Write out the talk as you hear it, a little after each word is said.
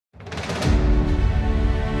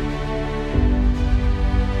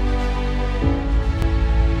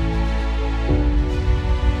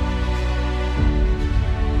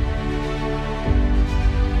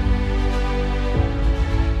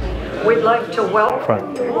So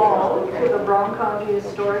welcome you all to the Brown County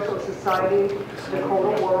Historical Society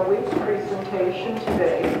Dakota War Week presentation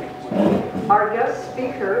today. Our guest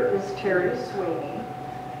speaker is Terry Sveine.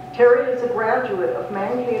 Terry is a graduate of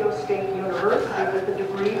Mankato State University with a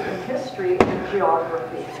degree in history and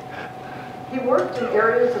geography. He worked in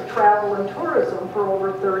areas of travel and tourism for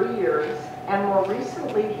over 30 years, and more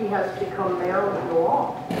recently he has become Mayor of New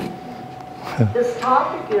Ulm. His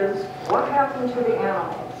topic is What Happened to the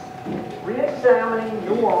Animals? Re-examining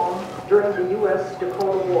New Ulm during the U.S.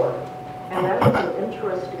 Dakota War. And that is an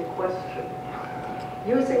interesting question.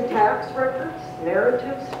 Using tax records,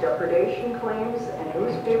 narratives, depredation claims, and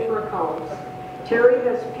newspaper accounts, Terry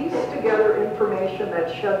has pieced together information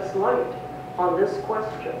that sheds light on this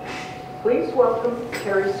question. Please welcome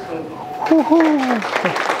Terry Sveine.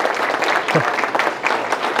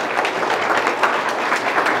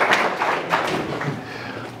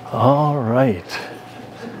 All right.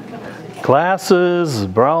 Glasses,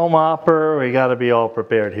 brow mopper, we got to be all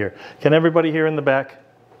prepared here. Can everybody hear in the back?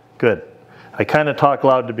 Good. I kind of talk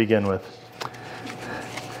loud to begin with.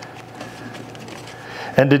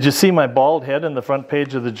 And did you see my bald head in the front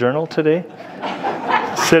page of the journal today?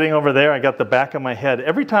 Sitting over there, I got the back of my head.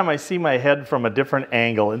 Every time I see my head from a different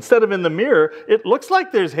angle, instead of in the mirror, it looks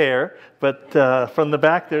like there's hair, but from the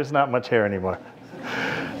back, there's not much hair anymore.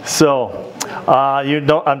 So,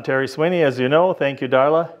 I'm Terry Sveine, as you know. Thank you,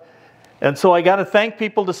 Darla. And so I got to thank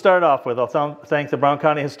people to start off with. I'll thank the Brown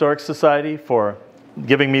County Historic Society for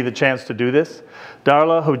giving me the chance to do this.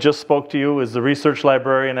 Darla, who just spoke to you, is the research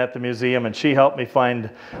librarian at the museum, and she helped me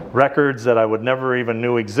find records that I would never even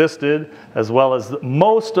knew existed, as well as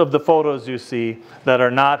most of the photos you see that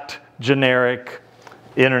are not generic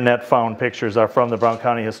internet found pictures are from the Brown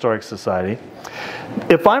County Historic Society.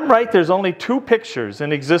 If I'm right, there's only 2 pictures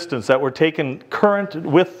in existence that were taken current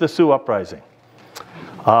with the Sioux Uprising.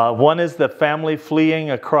 One is the family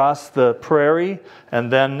fleeing across the prairie,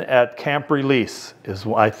 and then at Camp Release.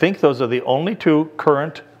 I think those are the only 2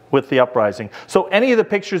 current with the uprising. So any of the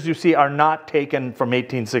pictures you see are not taken from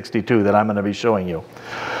 1862 that I'm going to be showing you.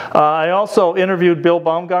 I also interviewed Bill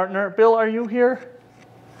Baumgartner. Bill, are you here?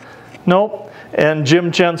 No. And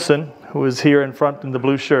Jim Jensen, who is here in front in the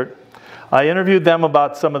blue shirt. I interviewed them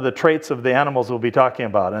about some of the traits of the animals we'll be talking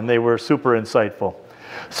about, and they were super insightful.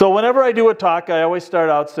 So whenever I do a talk, I always start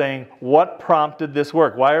out saying, what prompted this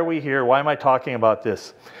work? Why are we here? Why am I talking about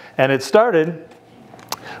this? And it started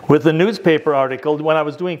with a newspaper article when I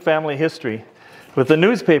was doing family history, with a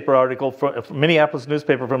newspaper article from Minneapolis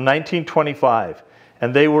newspaper from 1925.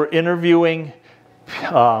 And they were interviewing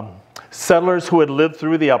settlers who had lived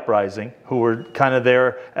through the uprising, who were kind of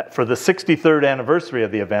there for the 63rd anniversary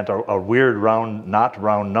of the event, a weird round, not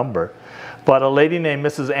round number. But a lady named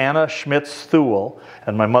Mrs. Anna Schmitz-Thule,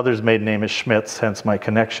 and my mother's maiden name is Schmitz, hence my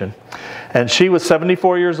connection. And she was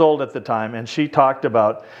 74 years old at the time, and she talked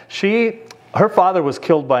about, her father was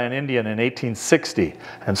killed by an Indian in 1860.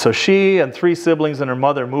 And so she and 3 siblings and her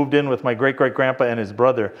mother moved in with my great-great-grandpa and his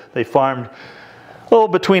brother. They farmed,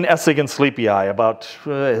 between Essig and Sleepy Eye, about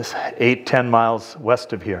 8-10 miles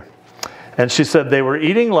west of here. And she said they were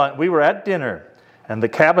eating lunch, we were at dinner, and the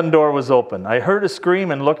cabin door was open. I heard a scream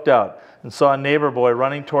and looked out and saw a neighbor boy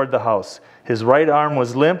running toward the house. His right arm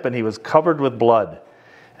was limp and he was covered with blood.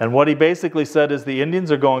 And what he basically said is, the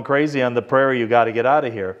Indians are going crazy on the prairie, you got to get out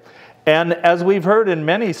of here. And as we've heard in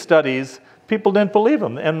many studies, people didn't believe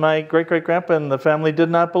him. And my great-great-grandpa and the family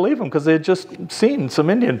did not believe him because they had just seen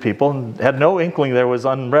some Indian people and had no inkling there was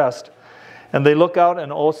unrest. And they look out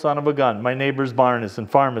and, oh, son of a gun, my neighbor's barn and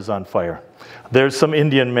farm is on fire. There's some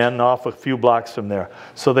Indian men off a few blocks from there.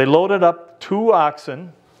 So they loaded up 2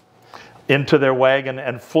 oxen into their wagon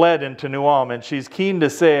and fled into New Ulm. And she's keen to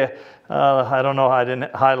say, I don't know how I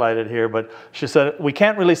didn't highlight it here, but she said, we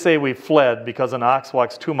can't really say we fled because an ox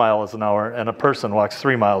walks 2 miles an hour and a person walks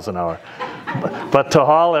 3 miles an hour. But to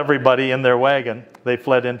haul everybody in their wagon, they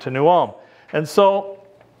fled into New Ulm. And so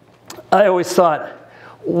I always thought,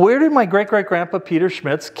 where did my great-great-grandpa Peter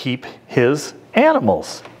Schmitz keep his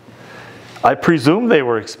animals? I presume they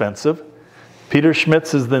were expensive. Peter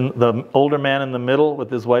Schmitz is the older man in the middle with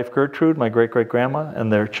his wife Gertrude, my great-great-grandma,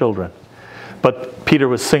 and their children. But Peter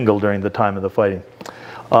was single during the time of the fighting.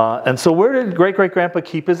 And so where did great-great-grandpa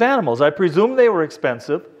keep his animals? I presume they were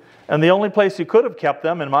expensive, and the only place you could have kept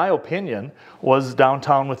them, in my opinion, was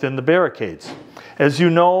downtown within the barricades. As you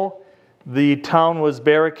know, the town was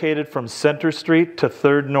barricaded from Center Street to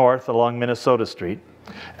 3rd North along Minnesota Street,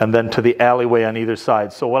 and then to the alleyway on either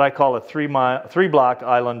side. So what I call a 3-block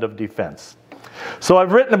island of defense. So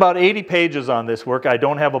I've written about 80 pages on this work. I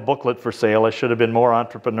don't have a booklet for sale. I should have been more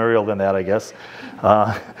entrepreneurial than that, I guess.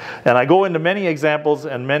 And I go into many examples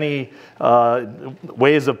and many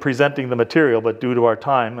ways of presenting the material, but due to our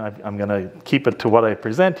time, I'm going to keep it to what I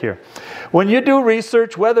present here. When you do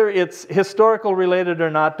research, whether it's historical related or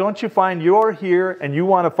not, don't you find you're here and you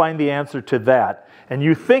want to find the answer to that, and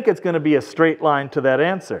you think it's going to be a straight line to that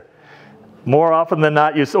answer? More often than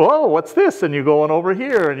not, you say, oh, what's this? And you go on over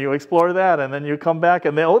here and you explore that, and then you come back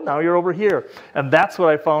and then, oh, now you're over here. And that's what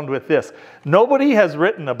I found with this. Nobody has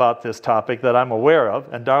written about this topic that I'm aware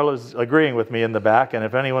of, and Darla's agreeing with me in the back, and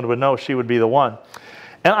if anyone would know, she would be the one.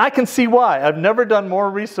 And I can see why. I've never done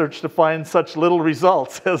more research to find such little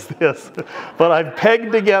results as this. But I've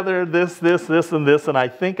pegged together this, and this, and I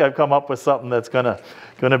think I've come up with something that's going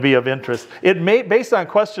to be of interest. It may, based on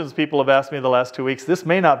questions people have asked me the last 2 weeks, this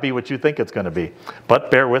may not be what you think it's going to be.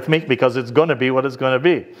 But bear with me, because it's going to be what it's going to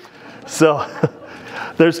be. So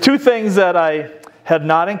there's two things that I had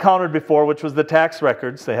not encountered before, which was the tax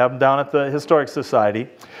records. They have them down at the Historic Society.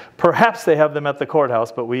 Perhaps they have them at the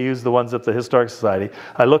courthouse, but we use the ones at the Historic Society.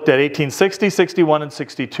 I looked at 1860, 61, and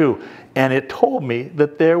 62, and it told me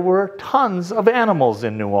that there were tons of animals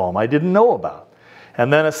in New Ulm I didn't know about.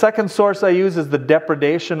 And then a second source I use is the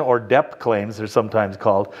depredation or DEP claims, they're sometimes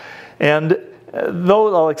called. And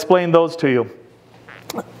those, I'll explain those to you.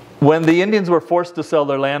 When the Indians were forced to sell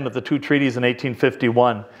their land with the two treaties in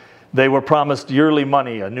 1851, they were promised yearly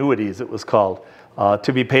money, annuities it was called,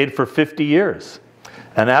 to be paid for 50 years.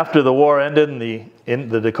 And after the war ended and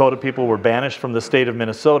the Dakota people were banished from the state of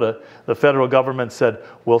Minnesota, the federal government said,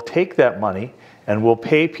 we'll take that money and we'll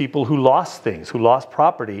pay people who lost things, who lost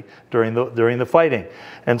property during the fighting.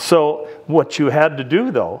 And so what you had to do,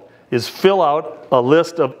 though, is fill out a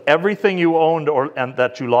list of everything you owned and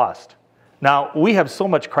that you lost. Now, we have so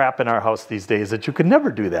much crap in our house these days that you could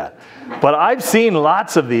never do that. But I've seen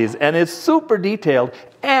lots of these, and it's super detailed,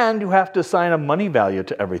 and you have to assign a money value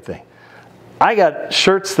to everything. I got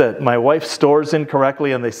shirts that my wife stores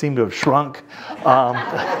incorrectly, and they seem to have shrunk.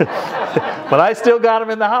 But I still got them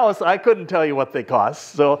in the house. I couldn't tell you what they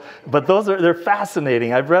cost. But they're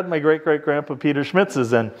fascinating. I've read my great-great-grandpa Peter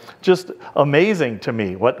Schmitz's, and just amazing to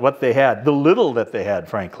me what they had, the little that they had,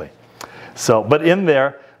 frankly. But in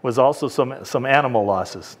there was also some animal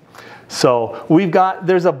losses. So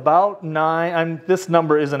there's about this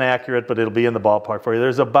number isn't accurate, but it'll be in the ballpark for you.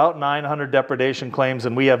 There's about 900 depredation claims,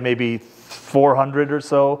 and we have maybe 400 or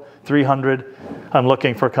so, 300. I'm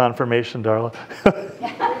looking for confirmation, Darla.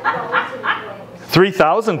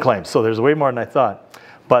 3,000 claims, so there's way more than I thought.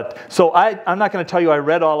 So I'm not going to tell you I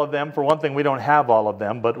read all of them. For one thing, we don't have all of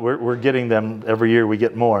them, but we're getting them every year. We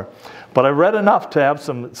get more. But I read enough to have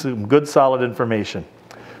some good, solid information.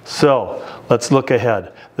 So let's look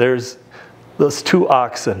ahead. There's those two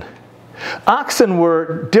oxen. Oxen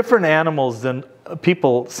were different animals than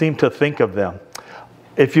people seem to think of them.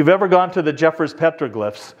 If you've ever gone to the Jeffers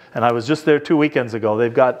petroglyphs, and I was just there 2 weekends ago,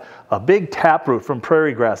 they've got a big taproot from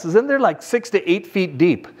prairie grasses, and they're like 6 to 8 feet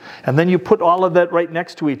deep. And then you put all of that right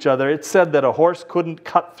next to each other. It said that a horse couldn't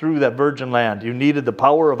cut through that virgin land. You needed the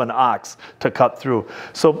power of an ox to cut through.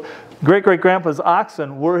 So great-great-grandpa's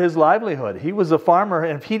oxen were his livelihood. He was a farmer,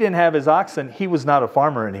 and if he didn't have his oxen, he was not a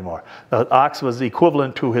farmer anymore. The ox was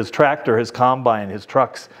equivalent to his tractor, his combine, his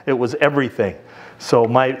trucks. It was everything. So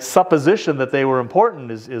my supposition that they were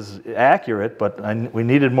important is accurate, but we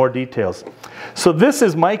needed more details. So this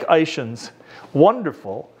is Mike Eishen's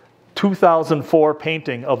wonderful 2004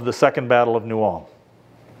 painting of the Second Battle of New Ulm.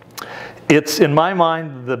 It's, in my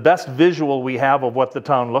mind, the best visual we have of what the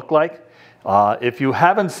town looked like. If you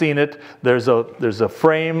haven't seen it, there's a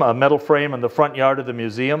frame, a metal frame in the front yard of the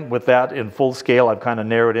museum with that in full scale. I've kind of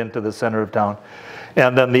narrowed into the center of town.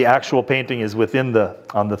 And then the actual painting is on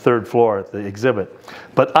the third floor at the exhibit.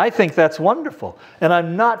 But I think that's wonderful. And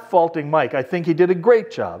I'm not faulting Mike. I think he did a great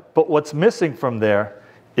job. But what's missing from there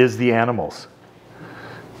is the animals.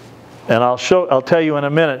 And I'll tell you in a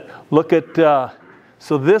minute. Look at,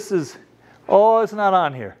 so this is, it's not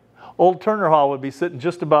on here. Old Turner Hall would be sitting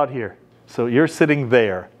just about here. So you're sitting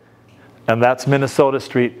there. And that's Minnesota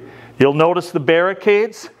Street. You'll notice the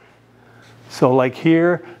barricades. So like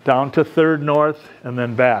here, down to 3rd North, and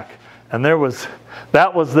then back. And that was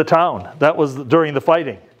the town. That was during the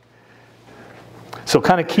fighting. So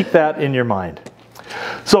kind of keep that in your mind.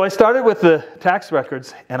 So I started with the tax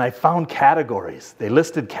records, and I found categories. They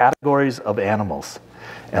listed categories of animals.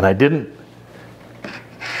 And I didn't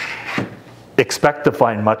expect to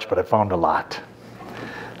find much, but I found a lot.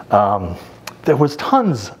 There was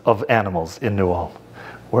tons of animals in New Ulm.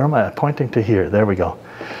 Where am I pointing to here? There we go.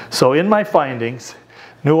 So in my findings,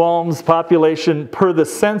 New Ulm's population per the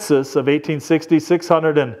census of 1860,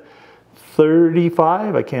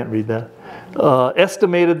 635, I can't read that.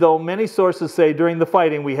 Estimated, though, many sources say during the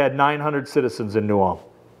fighting we had 900 citizens in New Ulm.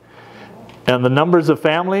 And the numbers of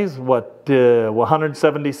families,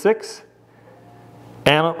 176?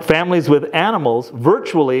 Families with animals,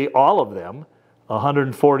 virtually all of them,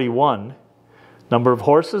 141. Number of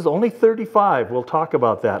horses, only 35. We'll talk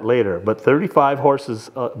about that later. But 35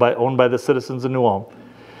 horses owned by the citizens of New Ulm.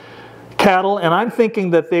 Cattle, and I'm thinking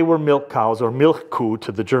that they were milk cows or Milchkuh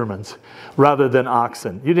to the Germans, rather than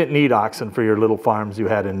oxen. You didn't need oxen for your little farms you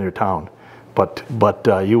had in your town, but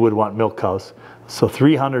you would want milk cows. So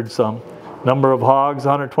 300 some. Number of hogs,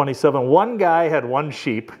 127. One guy had one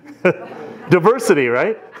sheep. Diversity,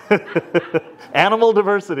 right? Animal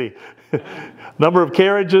diversity. Number of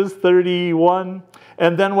carriages, 31.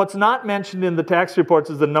 And then what's not mentioned in the tax reports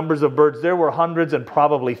is the numbers of birds. There were hundreds and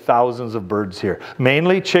probably thousands of birds here.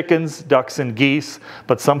 Mainly chickens, ducks, and geese,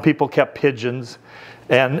 but some people kept pigeons.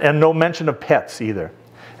 And no mention of pets either.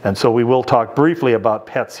 And so we will talk briefly about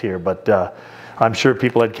pets here, but I'm sure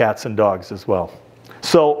people had cats and dogs as well.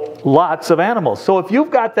 So lots of animals. So if you've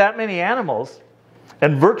got that many animals,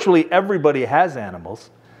 and virtually everybody has animals,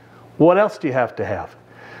 what else do you have to have?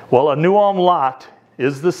 Well, a New Ulm lot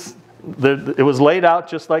is this, it was laid out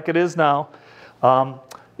just like it is now,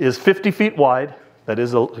 is 50 feet wide, that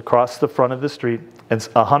is across the front of the street, and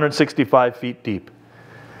 165 feet deep.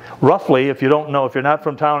 Roughly, if you don't know, if you're not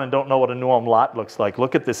from town and don't know what a New Ulm lot looks like,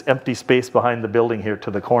 look at this empty space behind the building here to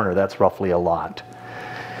the corner. That's roughly a lot.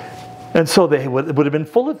 And so it would have been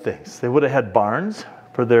full of things. They would have had barns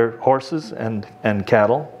for their horses and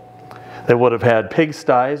cattle. They would have had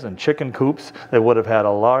pigsties and chicken coops. They would have had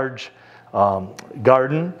a large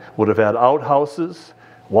garden, would have had outhouses,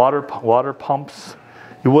 water pumps.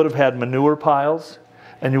 You would have had manure piles,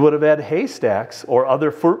 and you would have had haystacks or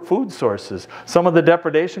other food sources. Some of the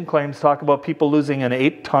depredation claims talk about people losing an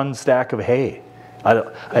 8-ton stack of hay.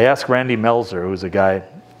 I asked Randy Melzer, who's a guy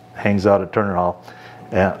hangs out at Turner Hall,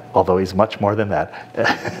 although he's much more than that.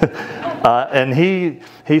 And he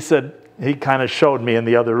said, he kind of showed me in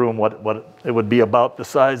the other room what it would be about the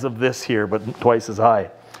size of this here, but twice as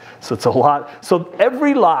high. So it's a lot. So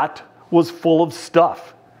every lot was full of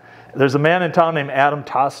stuff. There's a man in town named Adam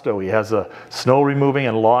Tosto. He has a snow removing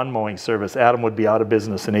and lawn mowing service. Adam would be out of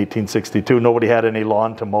business in 1862. Nobody had any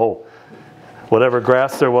lawn to mow. Whatever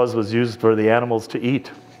grass there was used for the animals to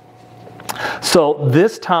eat. So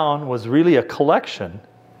this town was really a collection,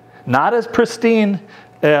 not as pristine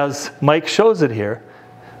as Mike shows it here,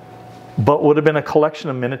 but would have been a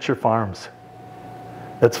collection of miniature farms.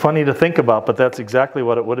 That's funny to think about, but that's exactly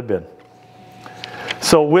what it would have been.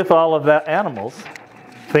 So with all of that animals,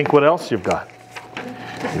 think what else you've got.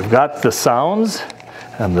 You've got the sounds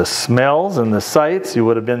and the smells and the sights. You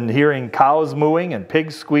would have been hearing cows mooing and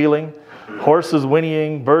pigs squealing, horses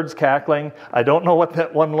whinnying, birds cackling. I don't know what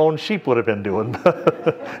that one lone sheep would have been doing.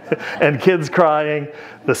 And kids crying.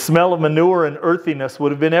 The smell of manure and earthiness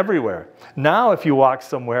would have been everywhere. Now if you walk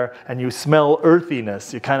somewhere and you smell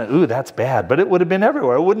earthiness, you kind of, ooh, that's bad. But it would have been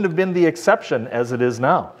everywhere. It wouldn't have been the exception as it is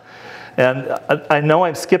now. And I know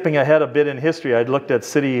I'm skipping ahead a bit in history. I looked at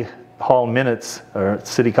City Hall minutes, or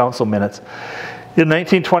City Council minutes. In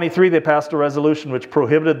 1923, they passed a resolution which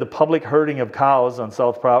prohibited the public herding of cows on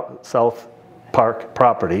South Park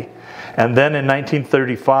property. And then in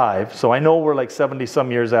 1935, so I know we're like 70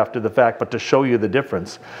 some years after the fact, but to show you the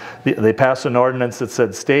difference, they passed an ordinance that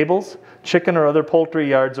said stables, chicken or other poultry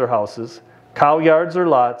yards or houses, cow yards or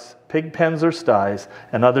lots, pig pens or sties,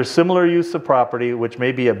 and other similar use of property which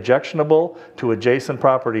may be objectionable to adjacent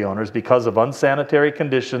property owners because of unsanitary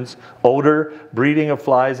conditions, odor, breeding of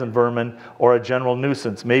flies and vermin, or a general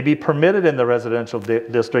nuisance may be permitted in the residential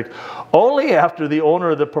district only after the owner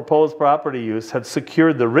of the proposed property use had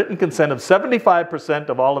secured the written consent of 75%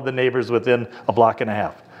 of all of the neighbors within a block and a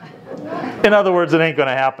half. In other words, it ain't going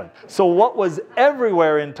to happen. So what was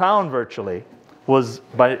everywhere in town virtually was,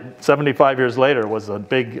 by 75 years later, was a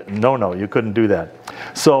big no-no. You couldn't do that.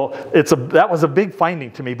 So that was a big finding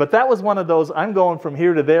to me. But that was one of those, I'm going from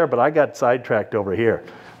here to there, but I got sidetracked over here.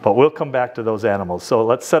 But we'll come back to those animals. So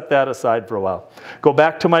let's set that aside for a while. Go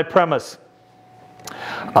back to my premise.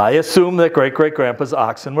 I assumed that great-great-grandpa's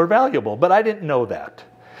oxen were valuable, but I didn't know that.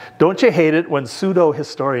 Don't you hate it when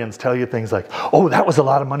pseudo-historians tell you things like, oh, that was a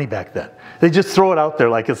lot of money back then? They just throw it out there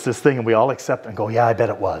like it's this thing and we all accept and go, yeah, I bet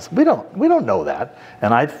it was. We don't know that.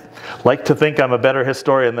 And I'd like to think I'm a better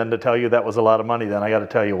historian than to tell you that was a lot of money. Then I got to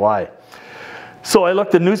tell you why. So I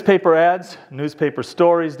looked at newspaper ads, newspaper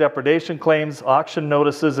stories, depredation claims, auction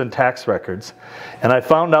notices, and tax records. And I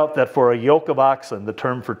found out that for a yoke of oxen, the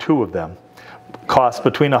term for 2 of them, cost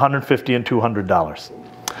between $150 and $200.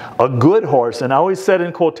 A good horse, and I always said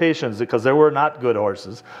in quotations because there were not good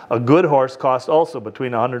horses, a good horse cost also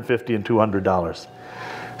between $150 and $200.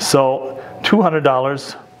 So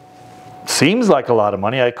 $200 seems like a lot of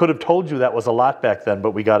money. I could have told you that was a lot back then,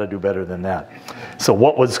 but we got to do better than that. So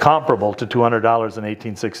what was comparable to $200 in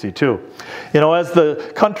 1862? You know, as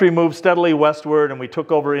the country moved steadily westward and we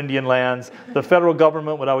took over Indian lands, the federal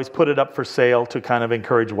government would always put it up for sale to kind of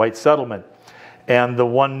encourage white settlement. And the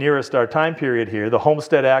one nearest our time period here, the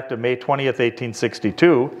Homestead Act of May 20th,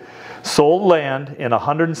 1862, sold land in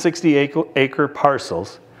 160-acre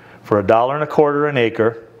parcels for $1.25 an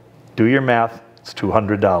acre. Do your math, it's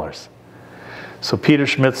 $200. So Peter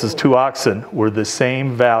Schmitz's 2 oxen were the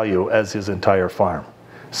same value as his entire farm.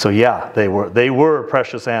 So yeah, they were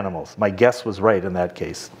precious animals. My guess was right in that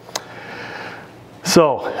case.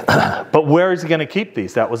 So, but where is he going to keep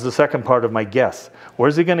these? That was the second part of my guess. Where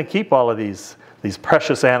is he going to keep all of these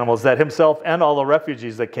precious animals that himself and all the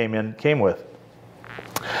refugees that came with?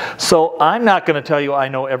 So I'm not going to tell you I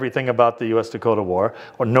know everything about the U.S.-Dakota War,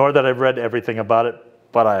 nor that I've read everything about it,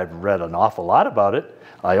 but I've read an awful lot about it.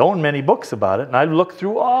 I own many books about it, and I looked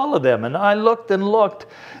through all of them, and I looked and looked,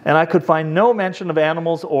 and I could find no mention of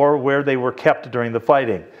animals or where they were kept during the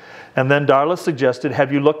fighting. And then Darla suggested,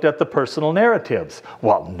 have you looked at the personal narratives?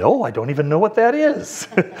 Well, no, I don't even know what that is.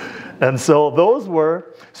 And so those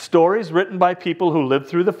were stories written by people who lived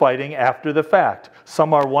through the fighting after the fact.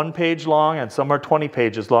 Some are 1 page long, and some are 20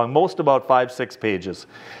 pages long, most about 5-6 pages.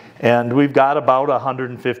 And we've got about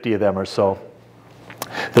 150 of them or so.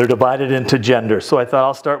 They're divided into gender, so I thought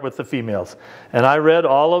I'll start with the females. And I read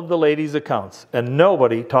all of the ladies' accounts, and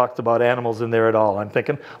nobody talked about animals in there at all. I'm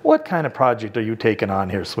thinking, what kind of project are you taking on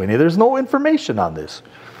here, Sveine? There's no information on this.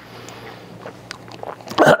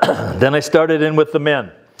 Then I started in with the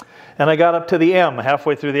men, and I got up to the M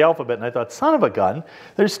halfway through the alphabet, and I thought, son of a gun,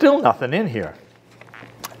 there's still nothing in here.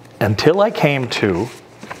 Until I came to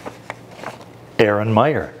Aaron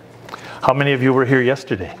Meyer. How many of you were here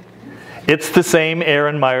yesterday? It's the same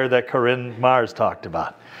Aaron Meyer that Corinne Mars talked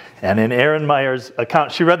about. And in Aaron Meyer's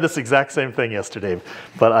account, she read this exact same thing yesterday,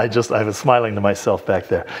 but I was smiling to myself back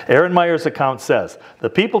there. Aaron Meyer's account says, the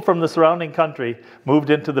people from the surrounding country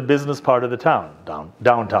moved into the business part of the town,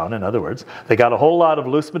 downtown in other words. They got a whole lot of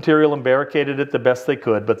loose material and barricaded it the best they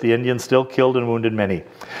could, but the Indians still killed and wounded many.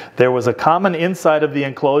 There was a common inside of the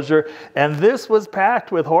enclosure, and this was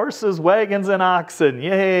packed with horses, wagons, and oxen.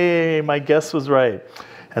 Yay, my guess was right.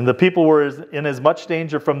 And the people were in as much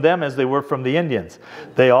danger from them as they were from the Indians.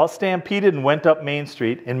 They all stampeded and went up Main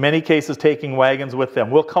Street, in many cases taking wagons with them.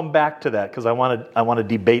 We'll come back to that because I want to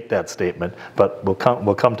debate that statement, but we'll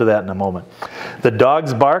come to that in a moment. The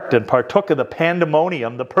dogs barked and partook of the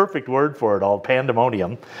pandemonium, the perfect word for it all,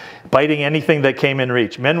 pandemonium, biting anything that came in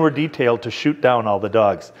reach. Men were detailed to shoot down all the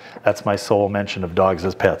dogs. That's my sole mention of dogs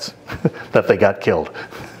as pets, that they got killed.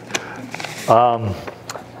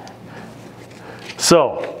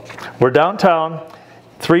 So, we're downtown,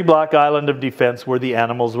 3-block island of defense where the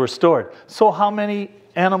animals were stored. So how many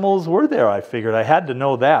animals were there? I figured I had to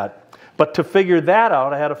know that. But to figure that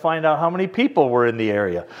out, I had to find out how many people were in the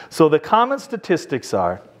area. So the common statistics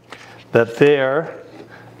are that there,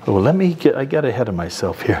 I got ahead of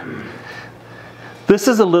myself here. This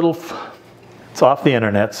is it's off the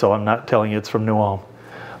internet, so I'm not telling you it's from New Ulm.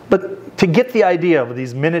 But to get the idea of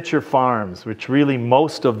these miniature farms, which really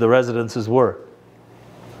most of the residences were,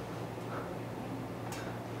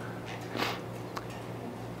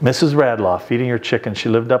 Mrs. Radloff feeding her chickens. She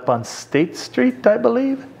lived up on State Street, I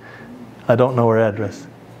believe. I don't know her address.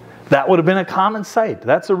 That would have been a common sight.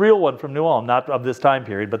 That's a real one from New Ulm, not of this time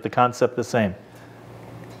period, but the concept the same.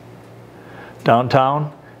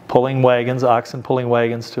 Downtown, pulling wagons, oxen pulling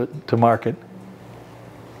wagons to market.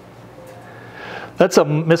 That's a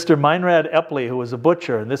Mr. Meinrad Epley, who was a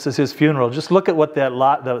butcher, and this is his funeral. Just look at what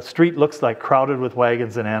the street looks like, crowded with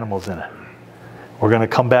wagons and animals in it. We're going to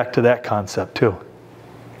come back to that concept too.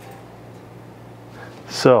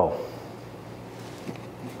 So,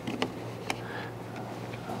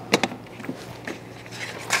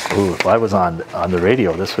 if I was on the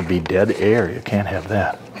radio, this would be dead air. You can't have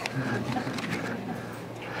that.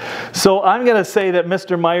 So I'm going to say that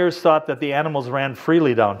Mr. Myers thought that the animals ran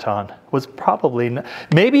freely downtown. Was probably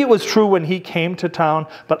maybe it was true when he came to town,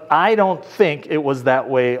 but I don't think it was that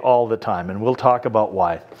way all the time, and we'll talk about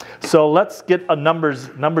why. So let's get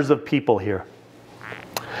numbers of people here.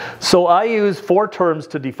 So I use 4 terms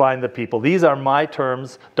to define the people. These are my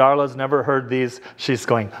terms. Darla's never heard these. She's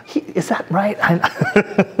going, is that right?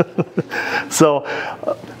 So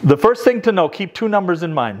the first thing to know, keep 2 numbers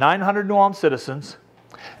in mind. 900 New Ulm citizens,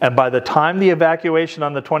 and by the time the evacuation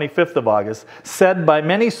on the 25th of August, said by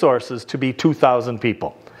many sources to be 2,000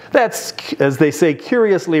 people. That's, as they say,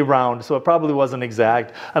 curiously round, so it probably wasn't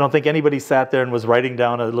exact. I don't think anybody sat there and was writing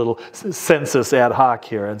down a little census ad hoc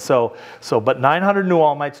here. And but 900 New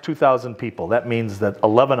Ulmites, 2,000 people. That means that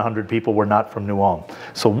 1,100 people were not from New Ulm.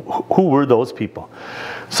 So who were those people?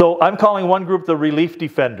 So I'm calling one group the relief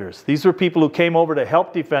defenders. These were people who came over to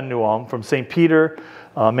help defend New Ulm from St. Peter,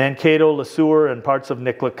 Mankato, Le Sueur, and parts of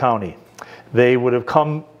Nicollet County. They would have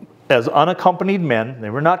come as unaccompanied men. They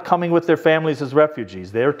were not coming with their families as refugees.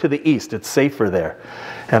 They're to the east. It's safer there.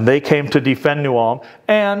 And they came to defend New Ulm.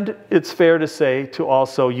 And it's fair to say to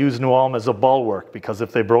also use New Ulm as a bulwark, because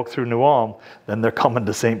if they broke through New Ulm, then they're coming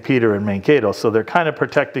to St. Peter and Mankato. So they're kind of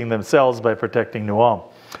protecting themselves by protecting New Ulm.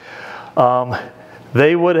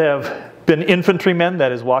 They would have been infantrymen,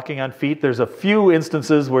 that is, walking on feet. There's a few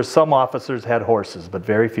instances where some officers had horses, but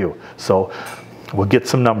very few. So we'll get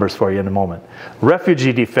some numbers for you in a moment.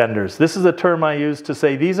 Refugee defenders. This is a term I use to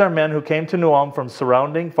say these are men who came to New Ulm from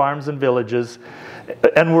surrounding farms and villages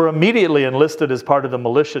and were immediately enlisted as part of the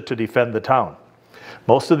militia to defend the town.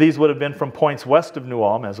 Most of these would have been from points west of New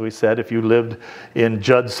Ulm. As we said, if you lived in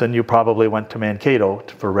Judson, you probably went to Mankato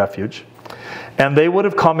for refuge. And they would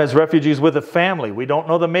have come as refugees with a family. We don't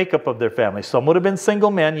know the makeup of their family. Some would have been single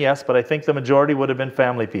men, yes, but I think the majority would have been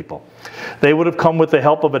family people. They would have come with the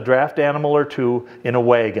help of a draft animal or 2 in a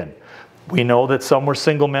wagon. We know that some were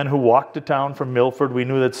single men who walked to town from Milford. We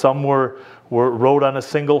knew that some rode on a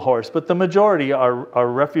single horse, but the majority are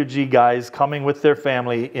refugee guys coming with their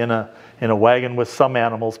family in a wagon with some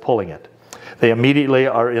animals pulling it. They immediately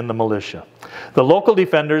are in the militia. The local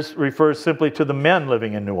defenders refers simply to the men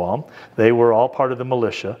living in New Ulm. They were all part of the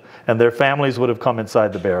militia, and their families would have come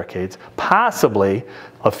inside the barricades. Possibly,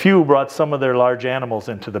 a few brought some of their large animals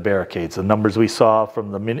into the barricades, the numbers we saw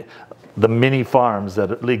from the mini farms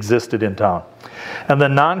that existed in town. And the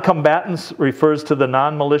non-combatants refers to the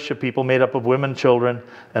non-militia people made up of women, children,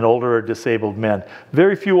 and older or disabled men.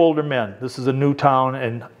 Very few older men. This is a new town,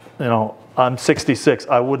 and I'm 66.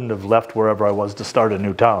 I wouldn't have left wherever I was to start a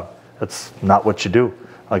new town. That's not what you do.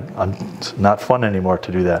 It's not fun anymore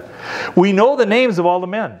to do that. We know the names of all the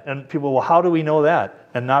men. And people, well, how do we know that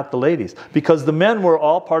and not the ladies? Because the men were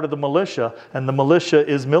all part of the militia, and the militia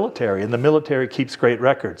is military, and the military keeps great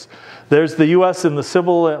records. There's the U.S. in the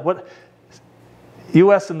Civil...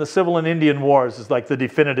 U.S. in the Civil and Indian Wars is like the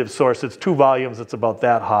definitive source. It's 2 volumes. It's about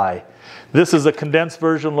that high. This is a condensed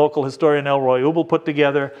version local historian Elroy Ubel put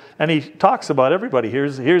together, and he talks about everybody.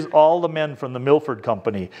 Here's all the men from the Milford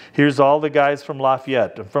Company. Here's all the guys from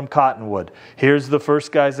Lafayette and from Cottonwood. Here's the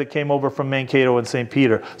first guys that came over from Mankato and St.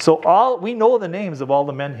 Peter. So we know the names of all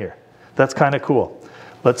the men here. That's kind of cool.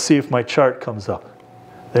 Let's see if my chart comes up.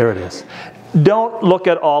 There it is. Don't look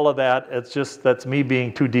at all of that. It's just, that's me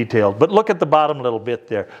being too detailed. But look at the bottom little bit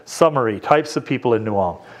there. Summary, types of people in New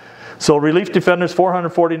Ulm. So relief defenders,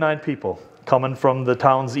 449 people coming from the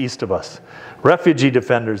towns east of us. Refugee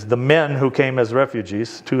defenders, the men who came as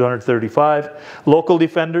refugees, 235. Local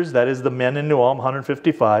defenders, that is the men in New Ulm,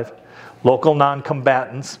 155. Local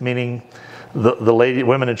non-combatants, meaning the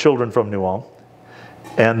women and children from New Ulm.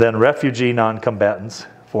 And then refugee non-combatants,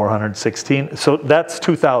 416. So that's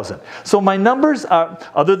 2,000. So my numbers are,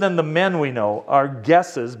 other than the men we know, are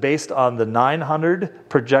guesses based on the 900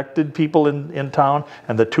 projected people in town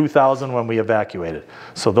and the 2,000 when we evacuated.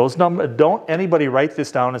 So those numbers, don't anybody write this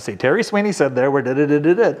down and say, Terry Sveine said there were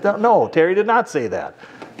da-da-da-da-da. No, Terry did not say that.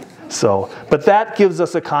 So, but that gives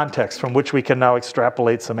us a context from which we can now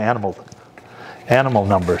extrapolate some animal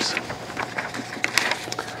numbers.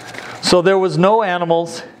 So there was no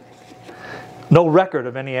animals, no record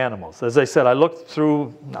of any animals. As I said, I looked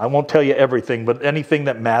through, I won't tell you everything, but anything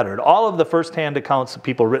that mattered. All of the first-hand accounts of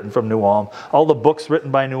people written from New Ulm, all the books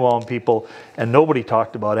written by New Ulm people, and nobody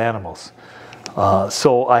talked about animals.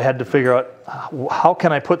 So I had to figure out, how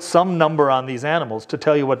can I put some number on these animals to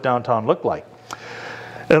tell you what downtown looked like?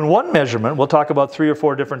 And one measurement, we'll talk about 3 or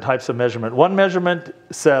 4 different types of measurement. One measurement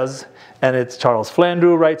says, and it's Charles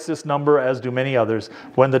Flandreau writes this number, as do many others,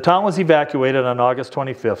 when the town was evacuated on August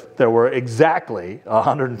 25th, there were exactly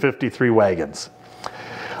 153 wagons.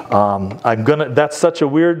 That's such a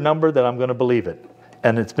weird number that I'm going to believe it.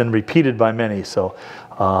 And it's been repeated by many, so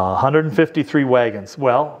 153 wagons.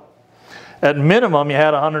 Well, at minimum, you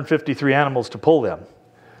had 153 animals to pull them.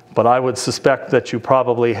 But I would suspect that you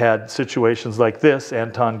probably had situations like this.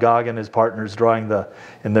 Anton Gog and his partners drawing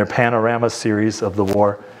in their panorama series of the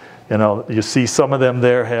war. You know, you see some of them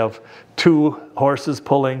there have 2 horses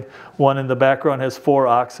pulling, one in the background has 4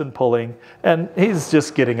 oxen pulling, and he's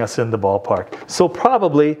just getting us in the ballpark. So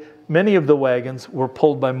probably many of the wagons were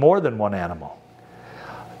pulled by more than one animal.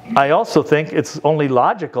 I also think it's only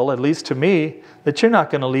logical, at least to me, that you're not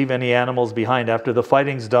going to leave any animals behind after the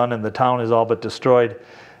fighting's done and the town is all but destroyed.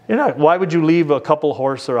 Why would you leave a couple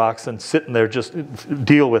horse or oxen sitting there just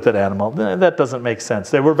deal with an animal? That doesn't make sense.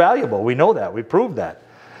 They were valuable. We know that. We proved that.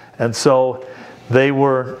 And so they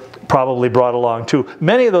were probably brought along too.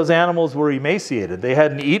 Many of those animals were emaciated. They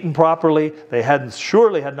hadn't eaten properly. They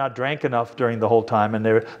surely had not drank enough during the whole time, and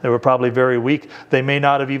they were probably very weak. They may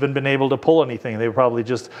not have even been able to pull anything. They probably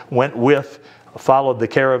just followed the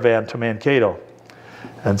caravan to Mankato.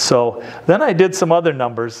 And so then I did some other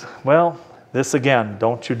numbers. Well, this again,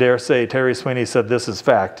 don't you dare say Terry Sveine said this is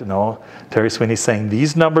fact. No, Terry Sweeney's saying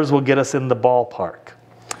these numbers will get us in the ballpark.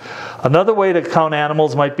 Another way to count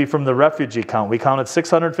animals might be from the refugee count. We counted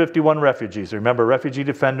 651 refugees. Remember, refugee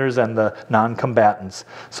defenders and the non-combatants.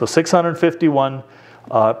 So 651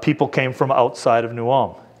 people came from outside of New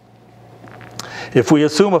Ulm. If we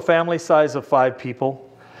assume a family size of 5 people,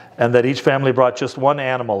 and that each family brought just 1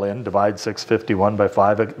 animal in, divide 651 by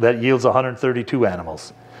 5, that yields 132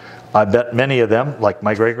 animals. I bet many of them, like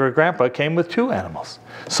my great-great-grandpa, came with 2 animals.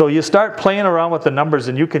 So you start playing around with the numbers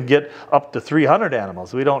and you can get up to 300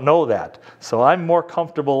 animals. We don't know that. So I'm more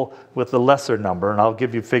comfortable with the lesser number, and I'll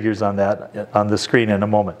give you figures on that on the screen in a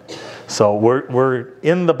moment. So we're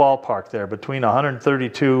in the ballpark there, between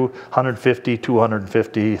 132, 150,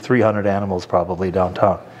 250, 300 animals probably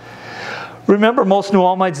downtown. Remember, most New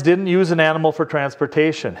Ulmites didn't use an animal for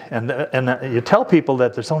transportation. And you tell people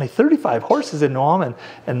that there's only 35 horses in New Ulm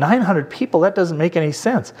and 900 people. That doesn't make any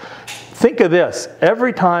sense. Think of this.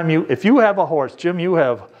 Every time if you have a horse, Jim, you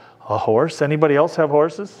have a horse. Anybody else have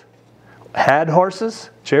horses? Had horses?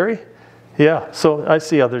 Jerry? Yeah, so I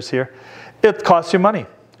see others here. It costs you money.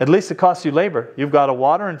 At least it costs you labor. You've got to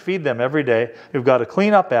water and feed them every day. You've got to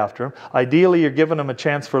clean up after them. Ideally, you're giving them a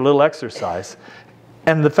chance for a little exercise.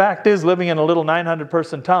 And the fact is, living in a little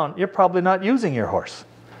 900-person town, you're probably not using your horse.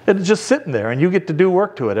 It's just sitting there, and you get to do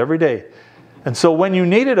work to it every day. And so when you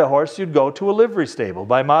needed a horse, you'd go to a livery stable.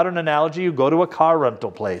 By modern analogy, you go to a car rental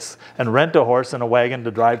place and rent a horse and a wagon to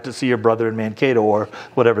drive to see your brother in Mankato or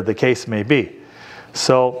whatever the case may be.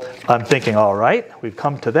 So I'm thinking, all right, we've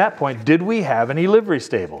come to that point. Did we have any livery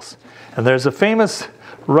stables? And there's a famous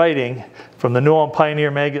writing from the New Ulm Pioneer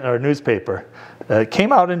newspaper. It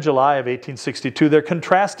came out in July of 1862. They're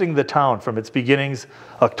contrasting the town from its beginnings,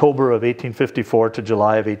 October of 1854 to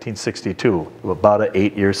July of 1862, about an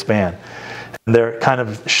 8-year span. And they're kind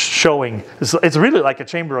of showing, it's really like a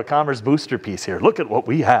Chamber of Commerce booster piece here. Look at what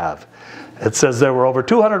we have. It says there were over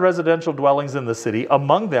 200 residential dwellings in the city,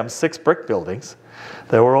 among them 6 brick buildings.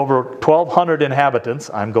 There were over 1,200 inhabitants.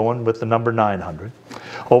 I'm going with the number 900.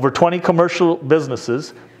 Over 20 commercial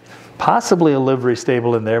businesses, possibly a livery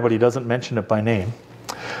stable in there, but he doesn't mention it by name.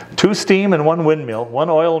 2 steam and 1 windmill, 1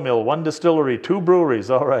 oil mill, 1 distillery, 2 breweries,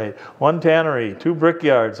 all right, 1 tannery, 2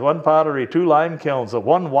 brickyards, 1 pottery, 2 lime kilns,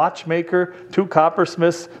 1 watchmaker, 2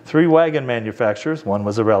 coppersmiths, 3 wagon manufacturers, 1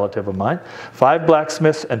 was a relative of mine, 5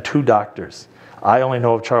 blacksmiths, and 2 doctors. I only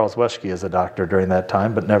know of Charles Weschke as a doctor during that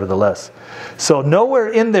time, but nevertheless. So nowhere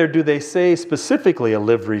in there do they say specifically a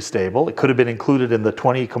livery stable. It could have been included in the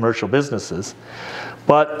 20 commercial businesses.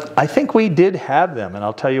 But I think we did have them, and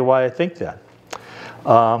I'll tell you why I think that.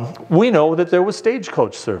 We know that there was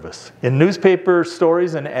stagecoach service. In newspaper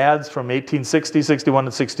stories and ads from 1860, 61,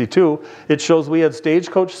 and 62, it shows we had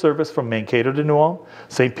stagecoach service from Mankato to New Ulm,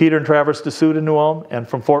 St. Peter and Traverse des Sioux to New Ulm, and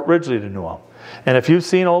from Fort Ridgely to New Ulm. And if you've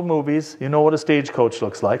seen old movies, you know what a stagecoach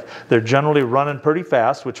looks like. They're generally running pretty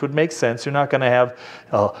fast, which would make sense. You're not going to have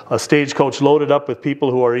a stagecoach loaded up with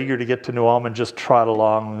people who are eager to get to New Ulm and just trot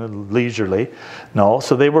along leisurely. No,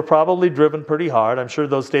 so they were probably driven pretty hard. I'm sure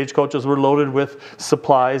those stagecoaches were loaded with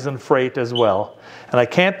supplies and freight as well. And I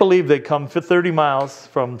can't believe they come 30 miles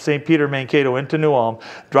from St. Peter, Mankato into New Ulm,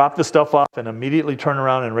 drop the stuff off, and immediately turn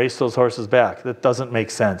around and race those horses back. That doesn't make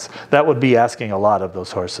sense. That would be asking a lot of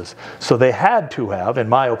those horses. So they had to have, in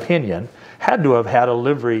my opinion, had to have had a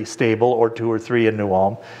livery stable or 2 or 3 in New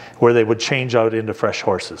Ulm where they would change out into fresh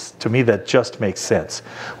horses. To me, that just makes sense.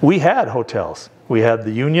 We had hotels. We had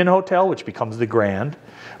the Union Hotel, which becomes the Grand.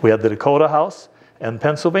 We had the Dakota House and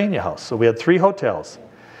Pennsylvania House. So we had 3 hotels.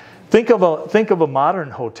 Think of a modern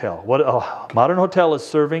hotel. What a modern hotel is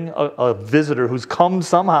serving a visitor who's come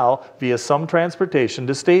somehow via some transportation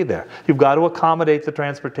to stay there. You've got to accommodate the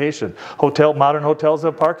transportation. Modern hotels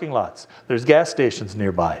have parking lots. There's gas stations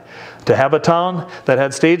nearby. To have a town that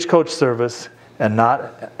had stagecoach service and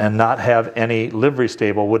not have any livery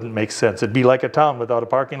stable wouldn't make sense. It'd be like a town without a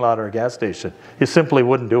parking lot or a gas station. You simply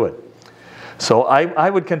wouldn't do it. So I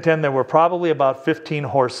would contend there were probably about 15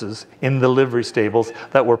 horses in the livery stables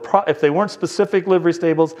that were, if they weren't specific livery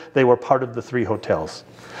stables, they were part of the 3 hotels.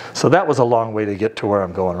 So that was a long way to get to where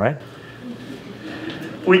I'm going, right?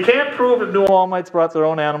 We can't prove if New Ulmites brought their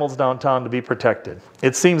own animals downtown to be protected.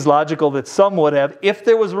 It seems logical that some would have, if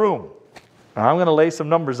there was room. Now, I'm going to lay some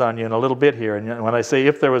numbers on you in a little bit here, and when I say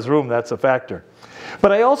if there was room, that's a factor.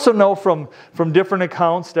 But I also know from different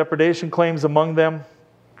accounts, depredation claims among them,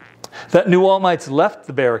 that New Ulmites left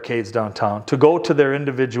the barricades downtown to go to their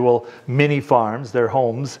individual mini farms, their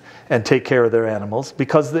homes, and take care of their animals,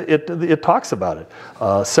 because it talks about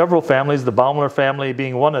it. Several families, the Baumler family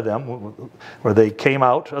being one of them, where they came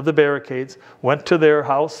out of the barricades, went to their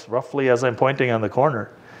house, roughly as I'm pointing on the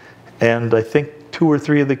corner, and I think 2 or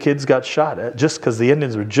 3 of the kids got shot just because the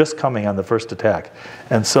Indians were just coming on the first attack.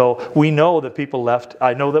 And so we know that people left.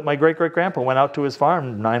 I know that my great-great-grandpa went out to his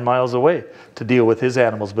farm 9 miles away to deal with his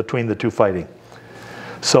animals between the 2 fighting.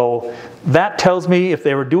 So that tells me, if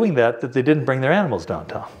they were doing that they didn't bring their animals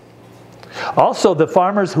downtown. Also, the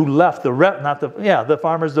farmers who left, the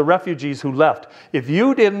refugees who left, if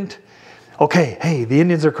you didn't, okay, hey, the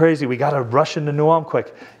Indians are crazy, we got to rush into New Ulm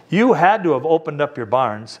quick. You had to have opened up your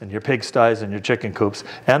barns and your pigsties and your chicken coops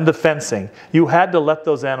and the fencing. You had to let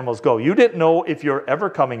those animals go. You didn't know if you're ever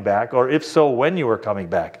coming back, or if so, when you were coming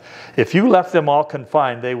back. If you left them all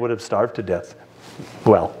confined, they would have starved to death.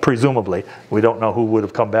 Well, presumably. We don't know who would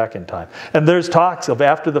have come back in time. And there's talks of,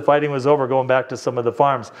 after the fighting was over, going back to some of the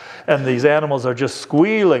farms, and these animals are just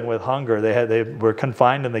squealing with hunger. They were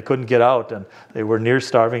confined and they couldn't get out, and they were near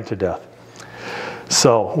starving to death.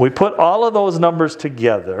 So we put all of those numbers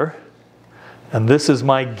together, and this is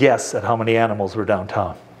my guess at how many animals were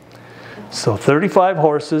downtown. So 35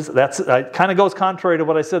 horses. That kind of goes contrary to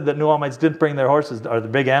what I said, that New Ulmites didn't bring their horses or the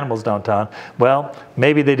big animals downtown. Well,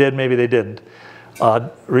 maybe they did, maybe they didn't.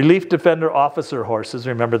 Relief defender officer horses.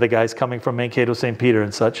 Remember the guys coming from Mankato, St. Peter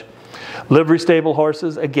and such. Livery stable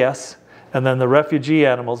horses, a guess. And then the refugee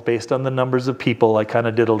animals, based on the numbers of people. I kind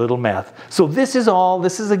of did a little math. So this is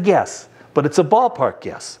a guess. But it's a ballpark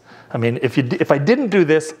guess. I mean, if I didn't do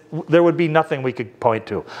this, there would be nothing we could point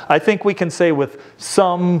to. I think we can say with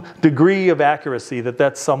some degree of accuracy that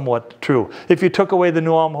that's somewhat true. If you took away the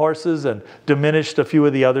New Ulm horses and diminished a few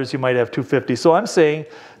of the others, you might have 250. So I'm saying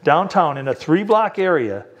downtown in a 3-block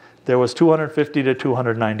area, there was 250 to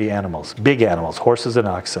 290 animals, big animals, horses and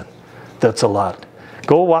oxen. That's a lot.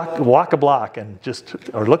 Go walk a block and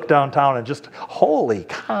or look downtown and just, holy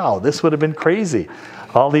cow, this would have been crazy.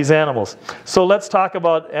 All these animals. So let's talk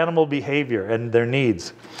about animal behavior and their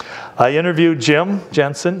needs. I interviewed Jim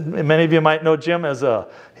Jensen. Many of you might know Jim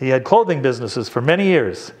he had clothing businesses for many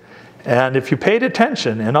years. And if you paid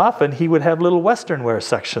attention, and often he would have little Western wear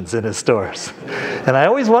sections in his stores. And I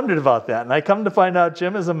always wondered about that. And I come to find out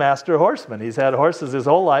Jim is a master horseman. He's had horses his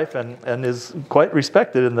whole life and is quite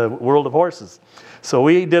respected in the world of horses. So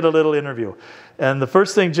we did a little interview. And the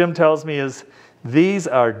first thing Jim tells me is, these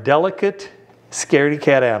are delicate, scaredy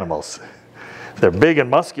cat animals. They're big and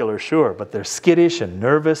muscular, sure, but they're skittish and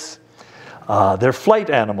nervous. They're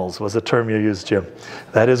flight animals was a term you used, Jim.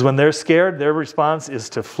 That is, when they're scared, their response is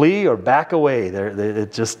to flee or back away.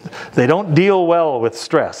 They don't deal well with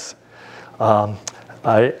stress. When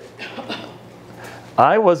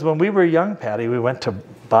we were young, Patty, we went to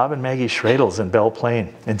Bob and Maggie Schradel's in Belle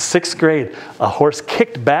Plaine. In 6th grade, a horse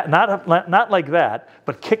kicked back, not like that,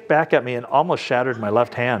 but kicked back at me and almost shattered my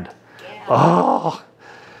left hand. Oh,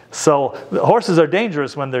 so the horses are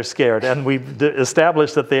dangerous when they're scared, and we've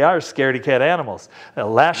established that they are scaredy cat animals.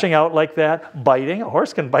 Lashing out like that, biting, a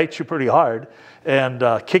horse can bite you pretty hard, and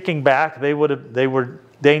kicking back, they were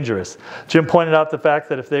dangerous. Jim pointed out the fact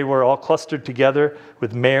that if they were all clustered together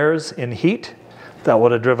with mares in heat, that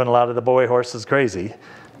would have driven a lot of the boy horses crazy.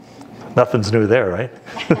 Nothing's new there, right?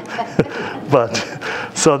 But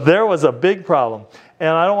so there was a big problem. And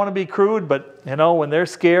I don't want to be crude, but when they're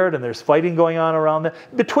scared and there's fighting going on around them,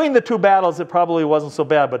 between the 2 battles it probably wasn't so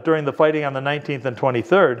bad, but during the fighting on the 19th and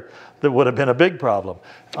 23rd, there would have been a big problem.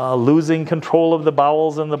 Losing control of the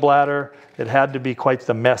bowels and the bladder, it had to be quite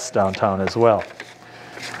the mess downtown as well.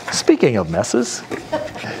 Speaking of messes,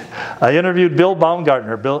 I interviewed Bill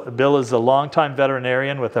Baumgartner. Bill is a longtime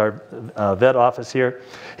veterinarian with our vet office here.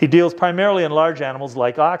 He deals primarily in large animals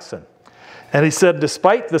like oxen. And he said,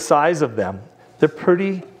 despite the size of them, they're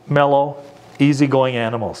pretty mellow, easygoing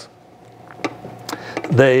animals.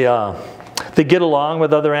 They get along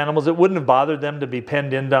with other animals. It wouldn't have bothered them to be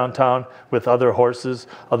penned in downtown with other horses,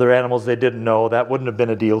 other animals they didn't know. That wouldn't have been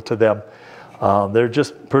a deal to them. They're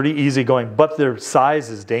just pretty easygoing, but their size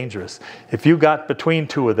is dangerous. If you got between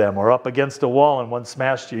two of them or up against a wall and one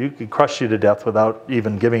smashed you, could crush you to death without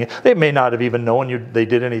even giving it. They may not have even known they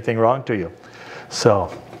did anything wrong to you. So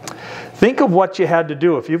think of what you had to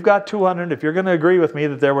do. If you've got 200, if you're going to agree with me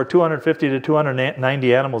that there were 250 to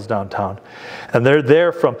 290 animals downtown, and they're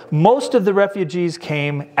there from, most of the refugees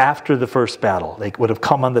came after the first battle. They would have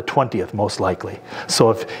come on the 20th, most likely.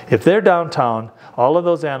 So if they're downtown, all of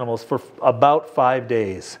those animals for about 5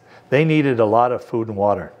 days, they needed a lot of food and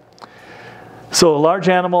water. So a large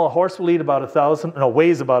animal, a horse will eat about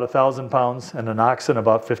weighs about 1,000 pounds, and an oxen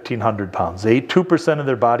about 1,500 pounds. They eat 2% of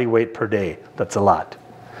their body weight per day. That's a lot.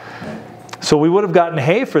 So we would have gotten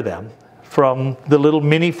hay for them from the little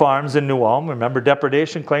mini farms in New Ulm. Remember,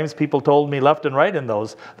 depredation claims, people told me left and right in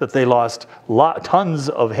those that they lost tons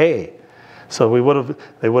of hay. So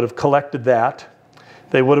they would have collected that.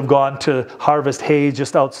 They would have gone to harvest hay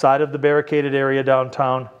just outside of the barricaded area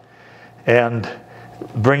downtown and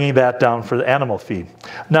bringing that down for the animal feed.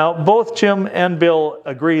 Now, both Jim and Bill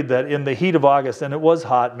agreed that in the heat of August, and it was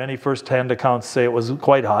hot, many first-hand accounts say it was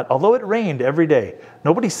quite hot, although it rained every day.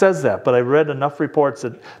 Nobody says that, but I read enough reports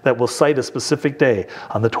that will cite a specific day.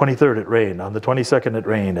 On the 23rd it rained, on the 22nd it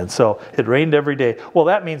rained, and so it rained every day. Well,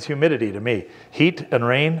 that means humidity to me. Heat and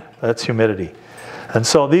rain, that's humidity. And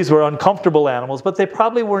so these were uncomfortable animals, but they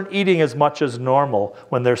probably weren't eating as much as normal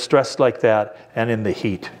when they're stressed like that and in the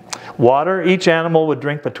heat. Water, each animal would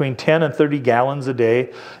drink between 10 and 30 gallons a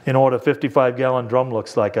day. You know what a 55-gallon drum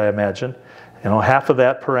looks like, I imagine. You know, half of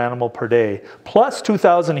that per animal per day. Plus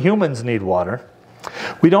 2,000 humans need water.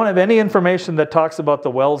 We don't have any information that talks about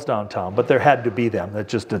the wells downtown, but there had to be them.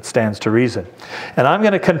 It stands to reason. And I'm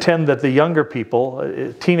going to contend that the younger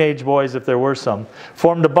people, teenage boys if there were some,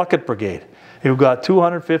 formed a bucket brigade. You've got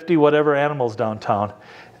 250 whatever animals downtown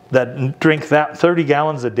that drink that 30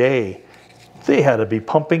 gallons a day. They had to be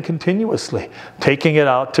pumping continuously, taking it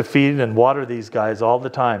out to feed and water these guys all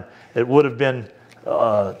the time. It would have been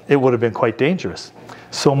quite dangerous.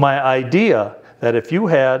 So my idea that if you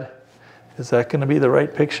had, is that going to be the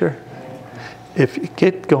right picture?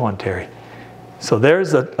 Get going, Terry. So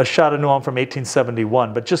there's a shot of New Ulm from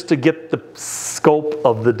 1871, but just to get the scope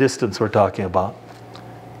of the distance we're talking about.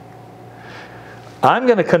 I'm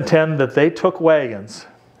going to contend that they took wagons,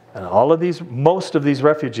 and most of these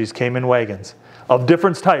refugees came in wagons of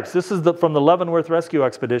different types. This is from the Leavenworth Rescue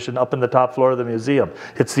Expedition up in the top floor of the museum.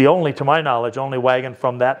 It's the only, to my knowledge, only wagon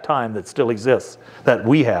from that time that still exists, that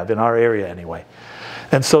we have in our area anyway.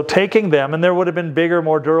 And so taking them, and there would have been bigger,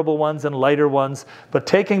 more durable ones and lighter ones, but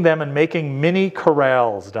taking them and making mini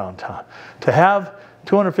corrals downtown. To have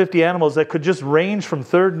 250 animals that could just range from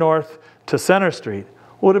 3rd North to Center Street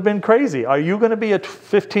would have been crazy. Are you going to be a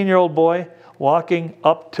 15-year-old boy walking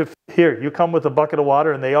up to here? You come with a bucket of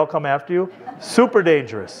water and they all come after you? Super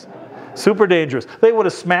dangerous. Super dangerous. They would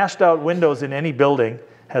have smashed out windows in any building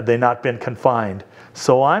had they not been confined.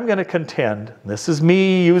 So I'm going to contend, this is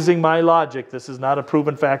me using my logic, this is not a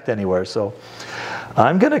proven fact anywhere, so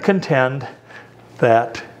I'm going to contend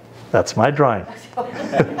that's my drawing.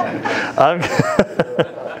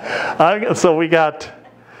 So we got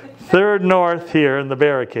 3rd North here in the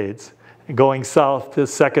barricades, going south to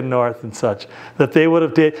 2nd North and such, that they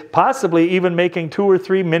would have possibly even making 2 or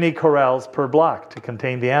 3 mini corrals per block to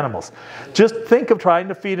contain the animals. Just think of trying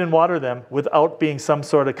to feed and water them without being some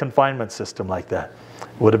sort of confinement system like that.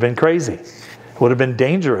 It would have been crazy. It would have been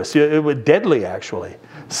dangerous. It would deadly, actually.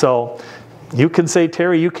 So you can say,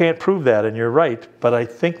 Terry, you can't prove that, and you're right, but I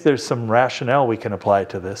think there's some rationale we can apply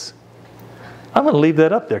to this. I'm going to leave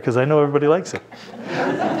that up there because I know everybody likes it.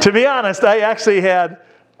 To be honest, I actually had,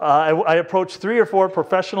 I approached 3 or 4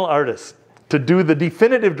 professional artists to do the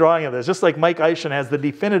definitive drawing of this, just like Mike Eischen has the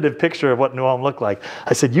definitive picture of what New Ulm looked like.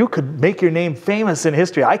 I said, you could make your name famous in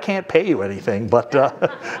history. I can't pay you anything, but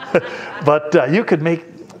you could make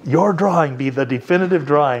your drawing be the definitive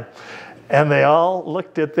drawing. And they all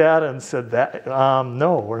looked at that and said,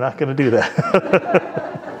 no, we're not going to do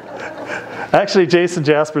that. Actually, Jason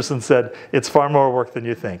Jasperson said, it's far more work than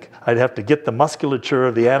you think. I'd have to get the musculature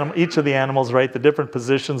of each of the animals right, the different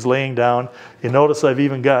positions laying down. You notice I've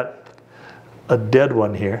even got a dead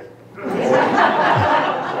one here.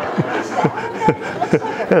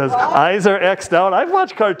 His eyes are X'd out. I've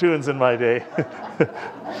watched cartoons in my day.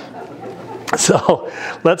 So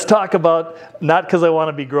let's talk about, not because I want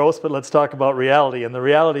to be gross, but let's talk about reality. And the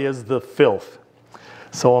reality is the filth.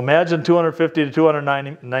 So imagine 250 to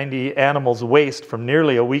 290 animals waste from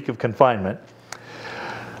nearly a week of confinement.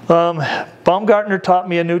 Baumgartner taught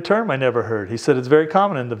me a new term I never heard. He said it's very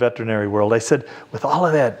common in the veterinary world. I said, with all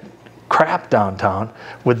of that crap downtown,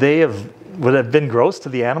 would it have been gross to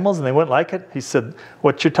the animals and they wouldn't like it? He said,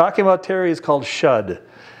 what you're talking about, Terry, is called shud.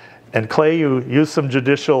 And Clay, you use some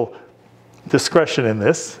judicial discretion in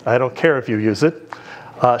this. I don't care if you use it.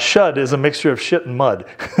 Shud is a mixture of shit and mud.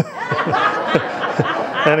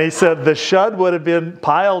 And he said the shud would have been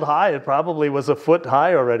piled high. It probably was a foot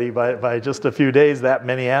high already by just a few days. That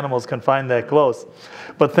many animals confined that close.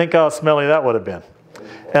 But think how smelly that would have been.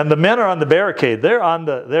 And the men are on the barricade.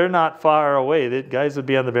 They're not far away. The guys would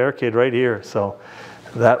be on the barricade right here. So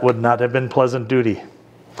that would not have been pleasant duty.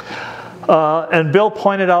 And Bill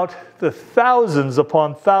pointed out the thousands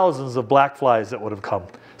upon thousands of black flies that would have come.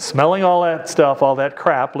 Smelling all that stuff, all that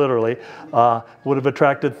crap, literally, would have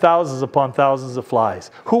attracted thousands upon thousands of flies,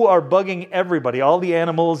 who are bugging everybody, all the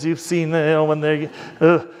animals you've seen, when they,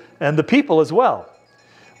 and the people as well.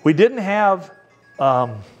 We didn't have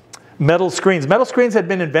metal screens. Metal screens had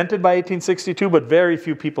been invented by 1862, but very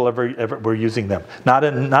few people ever were using them. Not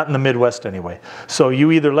in the Midwest anyway. So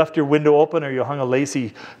you either left your window open or you hung a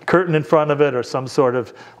lacy curtain in front of it or some sort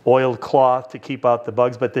of oiled cloth to keep out the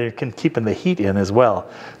bugs, but they can keep the heat in as well.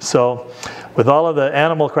 So with all of the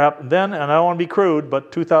animal crap, then, and I don't want to be crude,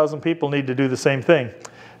 but 2,000 people need to do the same thing.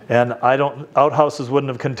 And outhouses wouldn't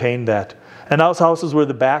have contained that. And outhouses were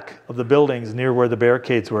the back of the buildings near where the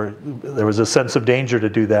barricades were. There was a sense of danger to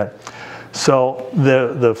do that. So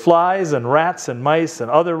the flies and rats and mice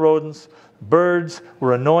and other rodents, birds,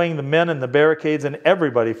 were annoying the men in the barricades and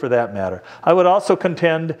everybody for that matter. I would also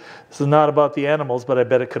contend, this is not about the animals, but I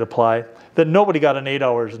bet it could apply, that nobody got an 8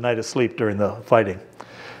 hours a night of sleep during the fighting.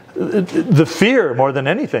 The fear more than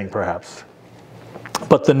anything, perhaps.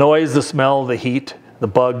 But the noise, the smell, the heat, the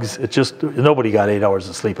bugs, nobody got 8 hours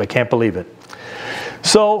of sleep. I can't believe it.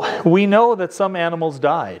 So we know that some animals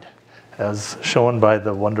died, as shown by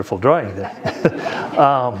the wonderful drawing there.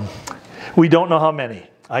 We don't know how many.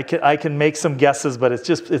 I can make some guesses, but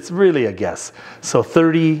it's really a guess. So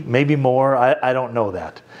 30, maybe more, I don't know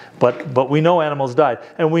that. But we know animals died.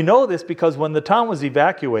 And we know this because when the town was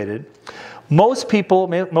evacuated, most people,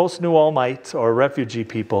 most New Ulmites or refugee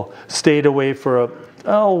people, stayed away for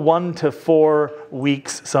 1 to 4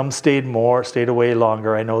 weeks. Some stayed away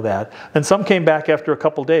longer, I know that. And some came back after a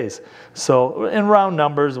couple days. So in round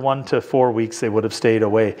numbers, 1 to 4 weeks they would have stayed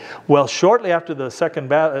away. Well, shortly after the second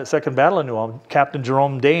battle in New Ulm, Captain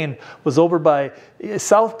Jerome Dane was over by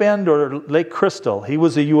South Bend or Lake Crystal. He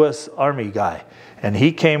was a U.S. Army guy. And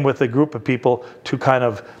he came with a group of people to kind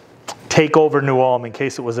of take over New Ulm in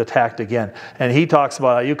case it was attacked again. And he talks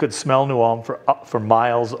about how you could smell New Ulm for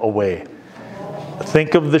miles away.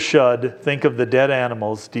 Think of the shud, think of the dead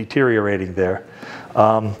animals deteriorating there.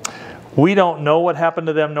 We don't know what happened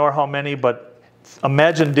to them nor how many, but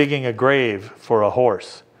imagine digging a grave for a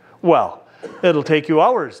horse. Well, it'll take you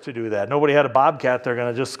hours to do that. Nobody had a bobcat, they're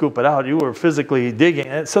going to just scoop it out. You were physically digging,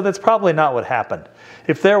 and so that's probably not what happened.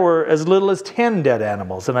 If there were as little as 10 dead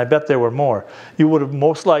animals, and I bet there were more, you would have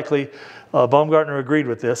most likely, Baumgartner agreed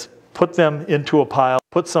with this, put them into a pile,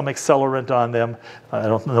 put some accelerant on them. I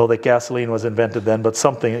don't know that gasoline was invented then, but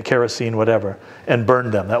something, kerosene, whatever, and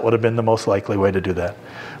burned them. That would have been the most likely way to do that,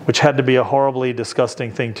 which had to be a horribly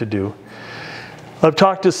disgusting thing to do. I've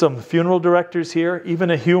talked to some funeral directors here.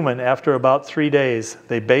 Even a human, after about 3 days,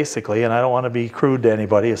 they basically, and I don't want to be crude to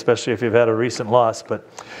anybody, especially if you've had a recent loss, but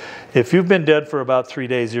if you've been dead for about 3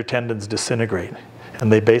 days, your tendons disintegrate.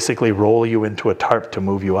 And they basically roll you into a tarp to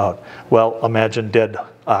move you out. Well, imagine dead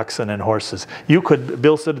oxen and horses.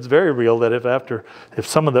 Bill said it's very real that if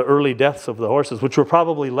some of the early deaths of the horses, which were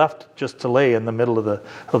probably left just to lay in the middle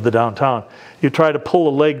of the downtown, you try to pull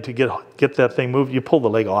a leg to get that thing moved, you pull the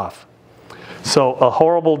leg off. So a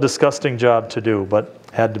horrible, disgusting job to do, but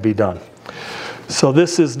had to be done. So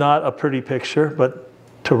this is not a pretty picture, but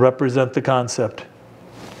to represent the concept.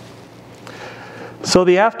 So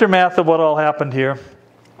the aftermath of what all happened here,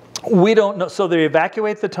 we don't know. So they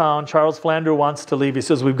evacuate the town. Charles Flandre wants to leave. He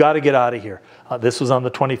says, we've got to get out of here. This was on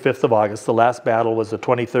the 25th of August. The last battle was the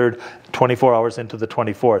 23rd, 24 hours into the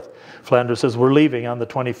 24th. Flandre says, we're leaving on the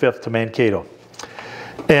 25th to Mankato.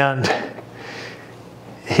 And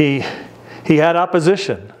he had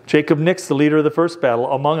opposition. Jacob Nix, the leader of the first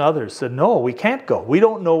battle, among others, said, no, we can't go. We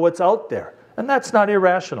don't know what's out there. And that's not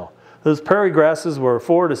irrational. Those prairie grasses were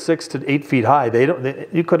 4 to 6 to 8 feet high.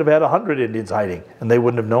 You could have had 100 Indians hiding, and they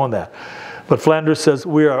wouldn't have known that. But Flandre says,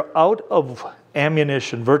 we are out of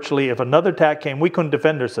ammunition virtually. If another attack came, we couldn't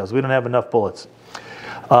defend ourselves. We don't have enough bullets.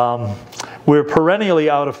 We're perennially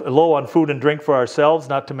low on food and drink for ourselves,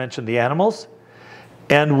 not to mention the animals.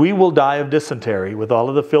 And we will die of dysentery with all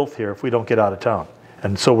of the filth here if we don't get out of town.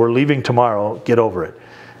 And so we're leaving tomorrow. Get over it.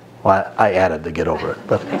 Well, I added the get over it.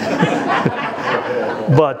 But,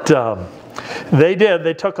 but they did.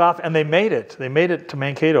 They took off and they made it. They made it to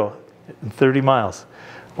Mankato in 30 miles.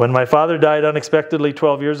 When my father died unexpectedly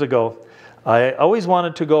 12 years ago, I always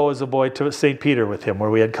wanted to go as a boy to St. Peter with him, where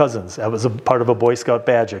we had cousins. That was a part of a Boy Scout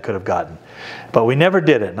badge I could have gotten. But we never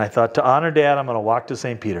did it. And I thought, to honor Dad, I'm going to walk to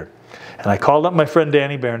St. Peter. And I called up my friend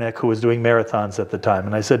Danny Bernick, who was doing marathons at the time.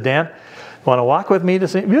 And I said, Dan, want to walk with me to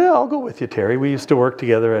St. Yeah, I'll go with you, Terry. We used to work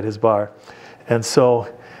together at his bar. And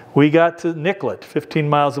so we got to Nicollet, 15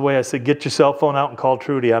 miles away. I said, get your cell phone out and call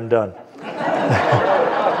Trudy. I'm done.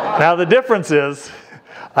 Now, the difference is,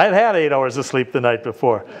 I'd had 8 hours of sleep the night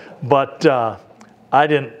before, but I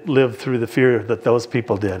didn't live through the fear that those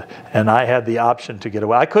people did, and I had the option to get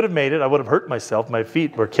away. I could have made it. I would have hurt myself. My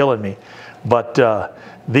feet were killing me, but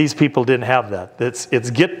these people didn't have that. It's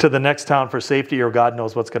get to the next town for safety, or God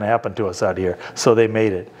knows what's going to happen to us out here. So they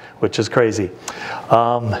made it, which is crazy.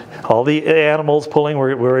 All the animals pulling,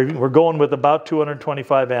 we're going with about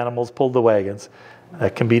 225 animals pulled the wagons.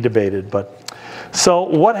 That can be debated, but... So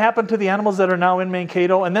what happened to the animals that are now in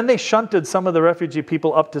Mankato? And then they shunted some of the refugee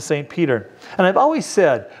people up to St. Peter. And I've always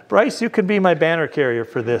said, Bryce, you can be my banner carrier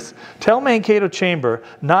for this. Tell Mankato Chamber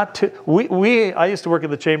not to... I used to work at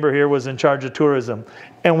the Chamber here, was in charge of tourism.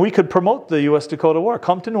 And we could promote the U.S. Dakota War.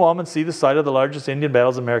 Come to New Ulm and see the site of the largest Indian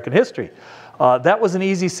battles in American history. That was an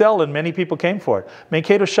easy sell, and many people came for it.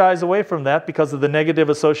 Mankato shies away from that because of the negative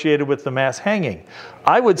associated with the mass hanging.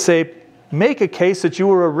 I would say, make a case that you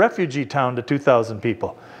were a refugee town to 2,000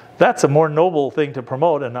 people. That's a more noble thing to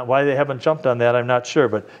promote, and why they haven't jumped on that, I'm not sure,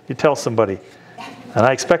 but you tell somebody. And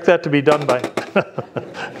I expect that to be done by...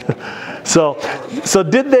 So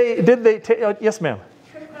did they yes, ma'am?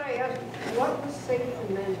 Could I ask, what was safe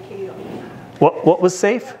in Mankato? What was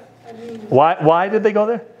safe? I mean, Why did they go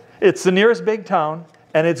there? It's the nearest big town,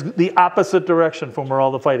 and it's the opposite direction from where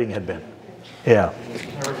all the fighting had been. Yeah.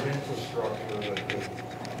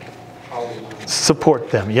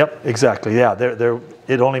 Support them. Yep, exactly. Yeah,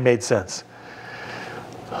 it only made sense.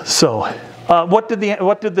 So, what did the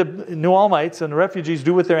New Ulmites and the refugees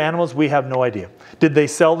do with their animals? We have no idea. Did they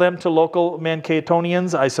sell them to local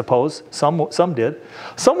Mankatonians? I suppose some did.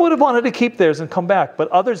 Some would have wanted to keep theirs and come back, but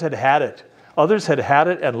others had had it. Others had had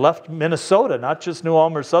it and left Minnesota, not just New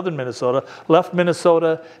Ulm or southern Minnesota, left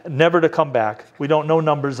Minnesota never to come back. We don't know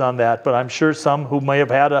numbers on that, but I'm sure some who may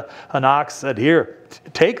have had an ox said, here,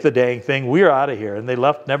 take the dang thing, we're out of here. And they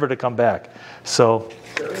left never to come back. So,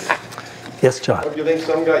 yes, John? Do you think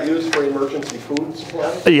some got used for emergency food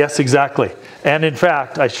supplies? Yes, exactly. And in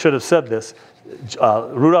fact, I should have said this,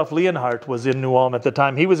 Rudolf Leonhardt was in New Ulm at the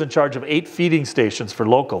time. He was in charge of 8 feeding stations for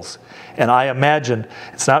locals. And I imagine,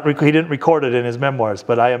 he didn't record it in his memoirs,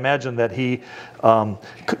 but I imagine that he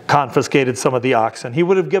confiscated some of the oxen. He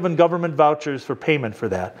would have given government vouchers for payment for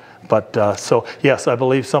that. But so, yes, I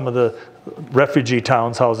believe some of the refugee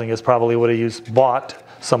towns housing is probably would have bought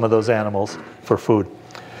some of those animals for food.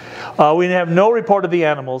 We have no report of the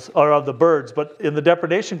animals or of the birds, but in the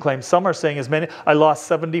depredation claims, some are saying as many. I lost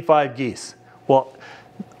 75 geese. Well,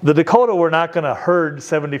 the Dakota were not going to herd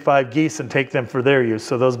 75 geese and take them for their use,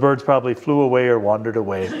 so those birds probably flew away or wandered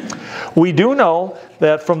away. We do know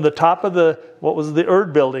that from the top of the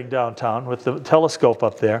Erd building downtown with the telescope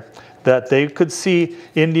up there, that they could see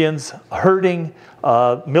Indians herding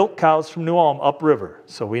milk cows from New Ulm upriver.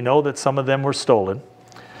 So we know that some of them were stolen.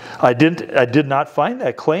 I did not find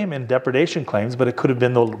that claim in depredation claims, but it could have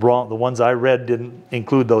been the ones I read didn't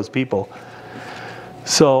include those people.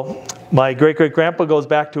 So my great-great-grandpa goes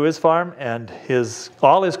back to his farm, and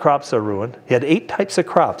all his crops are ruined. He had 8 types of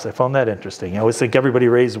crops. I found that interesting. I always think everybody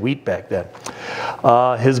raised wheat back then.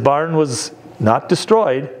 His barn was not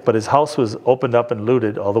destroyed, but his house was opened up and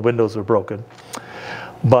looted. All the windows were broken.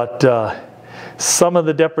 But some of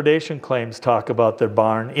the depredation claims talk about their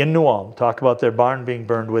barn in New Ulm, talk about their barn being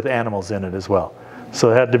burned with animals in it as well.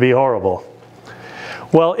 So it had to be horrible.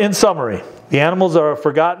 Well, in summary, the animals are a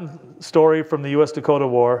forgotten story from the U.S. Dakota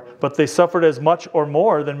War, but they suffered as much or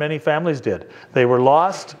more than many families did. They were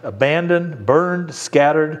lost, abandoned, burned,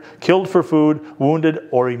 scattered, killed for food, wounded,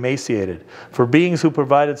 or emaciated. For beings who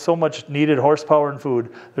provided so much needed horsepower and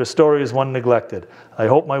food, their story is one neglected. I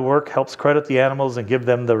hope my work helps credit the animals and give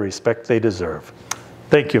them the respect they deserve.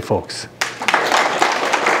 Thank you, folks.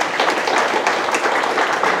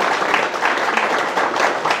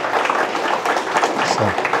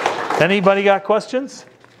 Anybody got questions?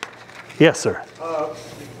 Yes, sir. I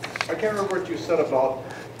can't remember what you said about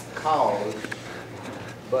cows.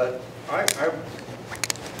 But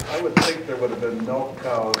I would think there would have been milk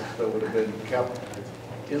cows that would have been kept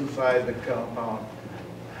inside the compound.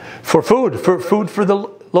 For food for the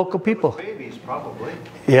local people. Babies, probably.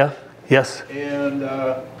 Yeah, yes. And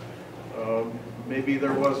maybe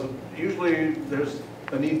there wasn't, usually there's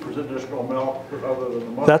a need for additional milk other than the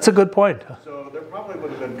mother. That's a good point. So there probably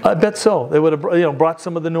would have been. I bet so. They would have brought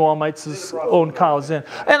some of the New Ulmites' own cows in.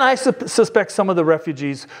 And I suspect some of the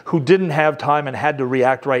refugees who didn't have time and had to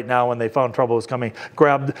react right now when they found trouble was coming,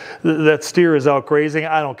 grabbed, that steer is out grazing,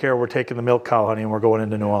 I don't care, we're taking the milk cow, honey, and we're going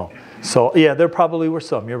into New Ulm. So yeah, there probably were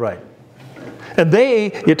some, you're right. And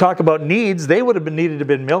you talk about needs, they would have needed to have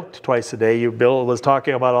been milked twice a day. Bill was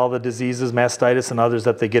talking about all the diseases, mastitis and others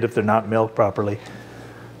that they get if they're not milked properly.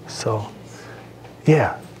 So,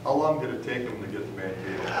 yeah. How long did it take them to get to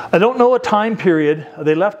Mankato? I don't know a time period.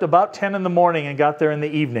 They left about 10 in the morning and got there in the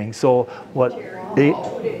evening. So what?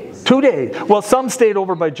 2 days. 2 days. Well, some stayed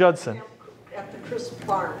over by Judson. At the crisp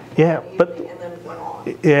farm. Yeah, but And then went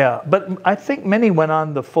on. yeah, but I think many went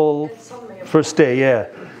on the full And some may have- first day. Yeah.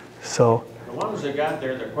 So The ones that got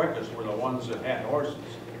there the quickest were the ones that had horses.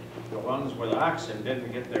 The ones with oxen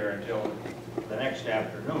didn't get there until the next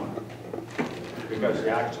afternoon because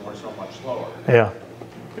the oxen were so much slower. yeah.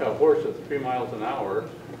 Yeah, a horse at 3 miles an hour,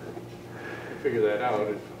 you figure that out,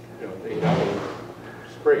 it's, 8 hours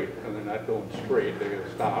straight, and they're not going straight, they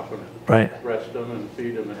gotta stop and Right. rest them and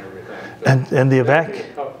feed them and everything. So And the that'd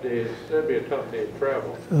be a tough day's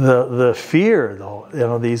travel. the fear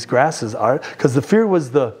though, these grasses are, because the fear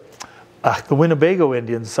was the Winnebago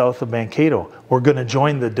Indians south of Mankato were going to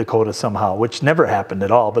join the Dakota somehow, which never happened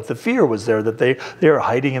at all. But the fear was there that they are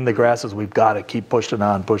hiding in the grasses. We've got to keep pushing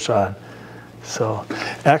on, push on. So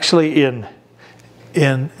actually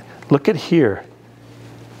in look at here.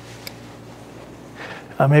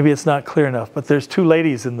 Maybe it's not clear enough, but there's two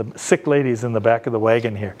sick ladies in the back of the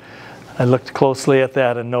wagon here. I looked closely at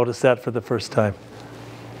that and noticed that for the first time.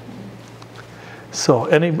 So,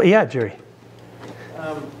 yeah, Jerry.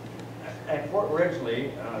 At Fort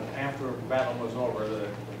Ridgely, after the battle was over, the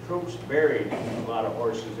troops buried a lot of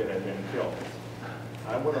horses that had been killed.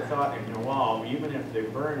 I would have thought in New Ulm, even if they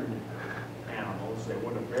burned animals, they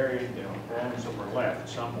would have buried the bones that were left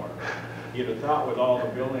somewhere. You'd have thought with all the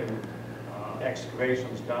building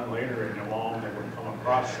excavations done later in New Ulm, they would come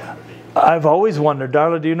across somebody. I've always wondered,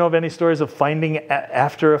 Darla, do you know of any stories of finding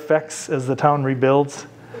after effects as the town rebuilds?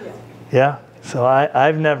 Yeah. Yeah? So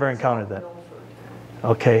I've never encountered that.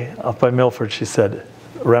 Okay, up by Milford, she said,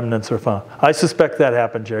 remnants were found. I suspect that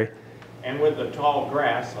happened, Jerry. And with the tall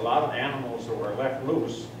grass, a lot of animals that were left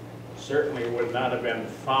loose certainly would not have been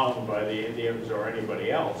found by the Indians or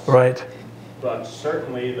anybody else. Right. But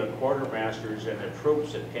certainly the quartermasters and the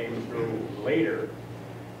troops that came through later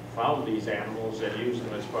found these animals and used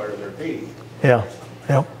them as part of their feed, Yeah,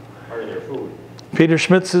 yeah. part of their food. Peter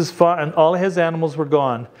Schmitz's farm, and all his animals were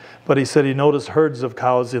gone, but he said he noticed herds of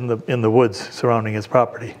cows in the woods surrounding his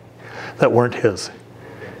property that weren't his.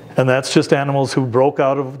 And that's just animals who broke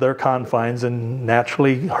out of their confines and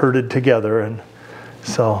naturally herded together. And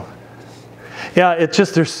so, yeah, it's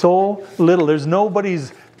just, there's so little. There's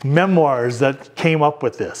nobody's memoirs that came up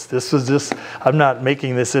with this. This was just, I'm not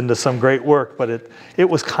making this into some great work, but it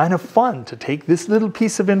was kind of fun to take this little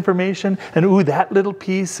piece of information and that little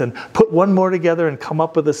piece and put one more together and come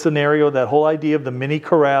up with a scenario. That whole idea of the mini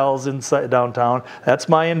corrals inside downtown, that's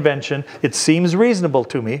my invention. It seems reasonable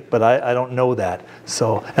to me, but I don't know that.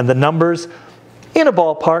 So, and the numbers in a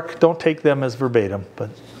ballpark, don't take them as verbatim. But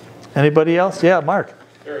anybody else? Yeah, Mark.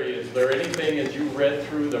 Terry, is there anything as you read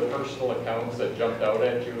through the personal accounts that jumped out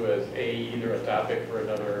at you as either a topic for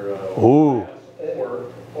another Ooh.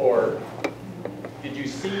 class, or did you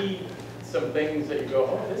see some things that you go,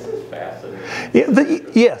 oh, this is fascinating?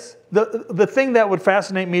 Yeah, yes. The thing that would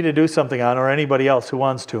fascinate me to do something on, or anybody else who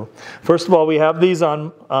wants to, first of all, we have these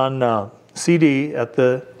on CD at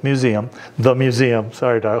the museum. The museum,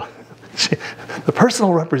 sorry, Darla. The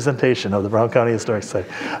personal representation of the Brown County Historic Society.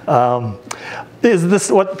 Is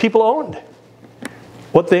this what people owned?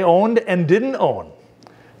 What they owned and didn't own.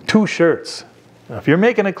 2 shirts. Now, if you're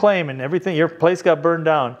making a claim and everything, your place got burned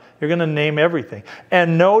down, you're going to name everything.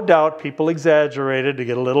 And no doubt people exaggerated to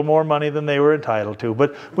get a little more money than they were entitled to.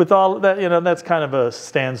 But with all of that, that's kind of a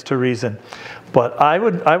stands to reason. But I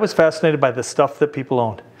was fascinated by the stuff that people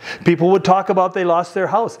owned. People would talk about they lost their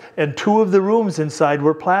house and 2 of the rooms inside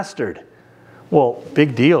were plastered. Well,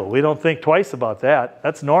 big deal. We don't think twice about that.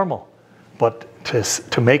 That's normal. But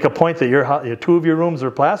to make a point that your 2 of your rooms were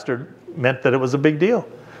plastered meant that it was a big deal.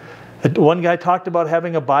 One guy talked about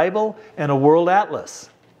having a Bible and a world atlas.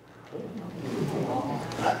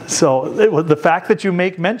 So the fact that you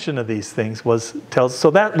make mention of these things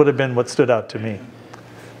so that would have been what stood out to me.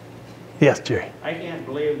 Yes, Jerry. I can't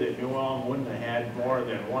believe that New Ulm wouldn't have had more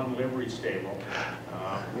than one livery stable.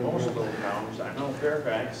 Most of those towns, I know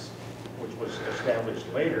Fairfax, which was established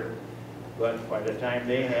later, but by the time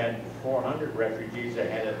they had 400 refugees, they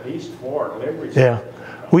had at least 4 livery stables.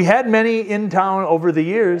 Yeah. We had many in town over the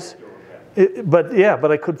years. But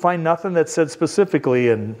I could find nothing that said specifically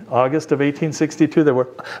in August of 1862 there were.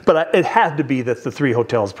 But it had to be that the 3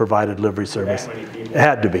 hotels provided livery service. It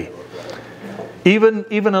had to be.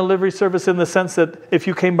 Even a livery service in the sense that if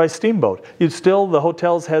you came by steamboat, the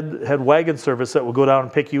hotels had wagon service that would go down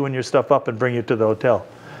and pick you and your stuff up and bring you to the hotel.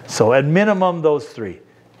 So at minimum those 3.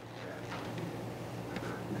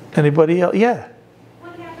 Anybody else? Yeah.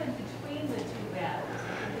 What happened between the 2 battles?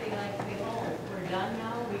 Did they say, oh, we're done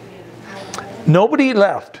now? We can. Nobody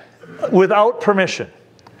left without permission.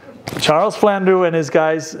 Charles Flandreau and his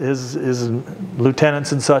guys, his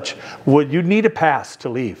lieutenants and such, you'd need a pass to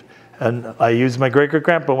leave. And I used my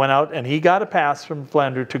great-great-grandpa went out and he got a pass from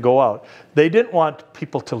Flandreau to go out. They didn't want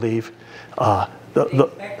people to leave. They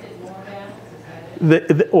expected more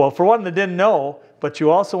battles? Well, for one, they didn't know, but you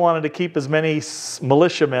also wanted to keep as many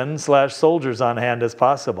militiamen / soldiers on hand as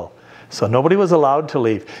possible. So nobody was allowed to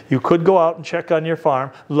leave. You could go out and check on your farm.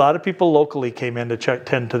 A lot of people locally came in to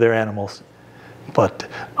tend to their animals. But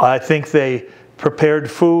I think they prepared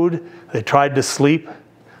food. They tried to sleep.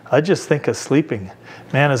 I just think of sleeping.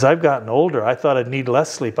 Man, as I've gotten older, I thought I'd need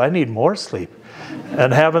less sleep. I need more sleep.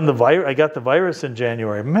 And having the virus, I got the virus in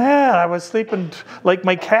January. Man, I was sleeping like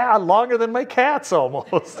my cat, longer than my cats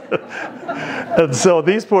almost. And so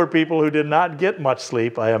these poor people who did not get much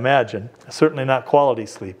sleep, I imagine, certainly not quality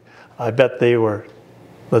sleep, I bet they were,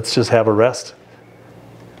 let's just have a rest.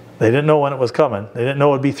 They didn't know when it was coming. They didn't know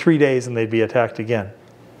it would be 3 days and they'd be attacked again.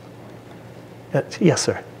 Yes,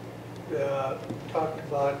 sir. Talked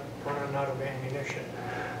about running out of ammunition.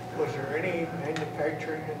 Was there any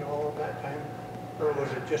manufacturing in all of that time? Or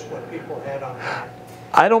was it just what people had on hand?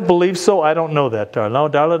 I don't believe so. I don't know that, Darla. No,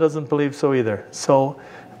 Darla doesn't believe so either. So,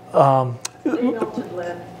 They melted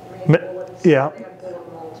lead, made bullets, yeah. they had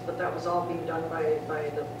bullet molds, but that was all being done by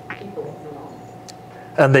the people of New Ulm.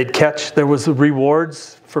 And they'd catch, there was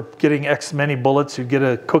rewards for getting X many bullets. You'd get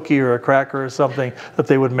a cookie or a cracker or something that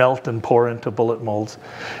they would melt and pour into bullet molds.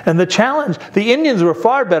 And the challenge, the Indians were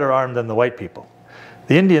far better armed than the white people.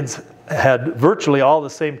 The Indians had virtually all the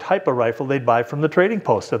same type of rifle they'd buy from the trading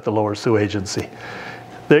post at the Lower Sioux Agency.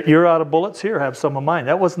 You're out of bullets, here, have some of mine.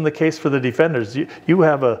 That wasn't the case for the defenders. You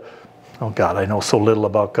have a, oh God, I know so little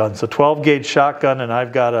about guns, a 12-gauge shotgun, and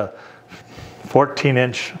I've got a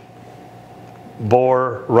 14-inch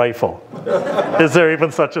bore rifle. Is there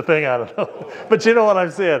even such a thing? I don't know. But you know what I'm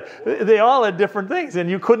saying. They all had different things, and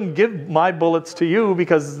you couldn't give my bullets to you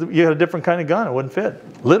because you had a different kind of gun. It wouldn't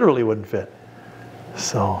fit. Literally wouldn't fit.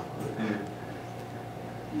 So,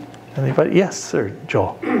 anybody? Yes, sir,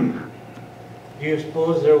 Joel. Do you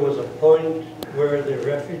suppose there was a point where the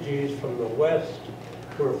refugees from the west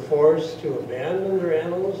were forced to abandon their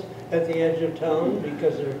animals at the edge of town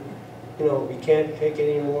because they're, you know, we can't take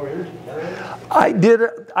any more into town?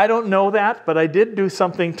 I don't know that, but I did do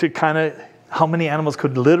something to kind of how many animals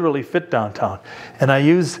could literally fit downtown. And I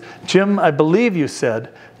used, Jim, I believe you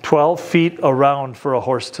said 12 feet around for a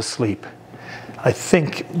horse to sleep. I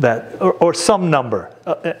think that, or some number.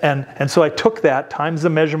 And so I took that times the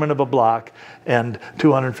measurement of a block and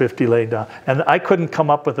 250 laying down. And I couldn't come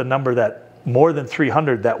up with a number that more than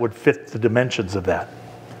 300 that would fit the dimensions of that.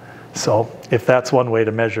 So if that's one way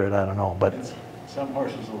to measure it, I don't know. But Some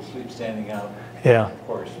horses will sleep standing out, yeah. of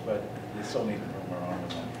course, but you still need room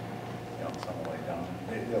around them, you know, some will lay down.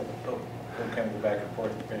 They'll kind of go back and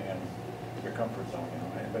forth depending on your comfort zone,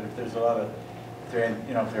 you know. But if there's a lot of,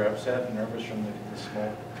 if they're upset and nervous from the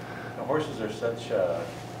smoke, the horses are such,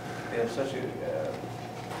 they have such a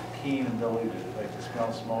keen ability to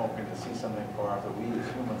smell smoke and to see something far off that we as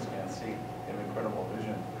humans can't see. They have incredible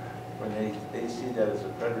vision. When they see that as a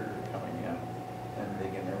predator coming in, and they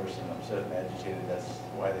get nervous and upset and agitated. That's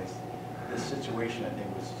why this situation, I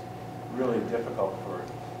think, was really difficult for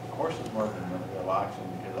horses more than the oxen,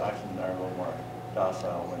 because oxen are a little more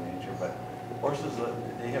docile by nature. But horses,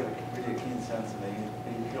 they have a really keen sense, and they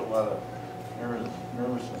feel a lot of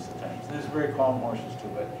nervousness at times. There's very calm horses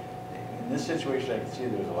too, but in this situation, I can see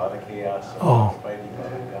there's a lot of chaos, a lot of fighting, a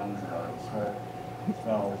lot of guns, a lot of smoke,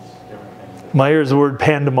 smells, different things. Meyer's word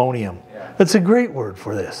pandemonium. Yeah. That's a great word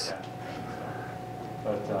for this. Yeah.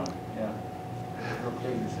 But yeah, real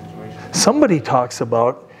crazy situation. Somebody talks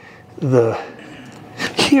about the,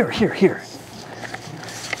 here.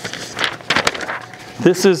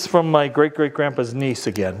 This is from my great-great-grandpa's niece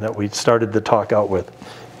again that we started the talk out with.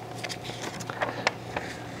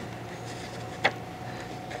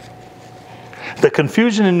 The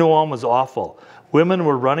confusion in New Ulm was awful. Women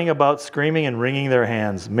were running about screaming and wringing their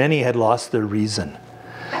hands. Many had lost their reason.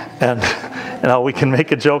 And we can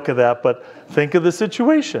make a joke of that, but think of the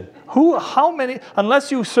situation. How many,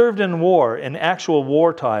 unless you served in war, in actual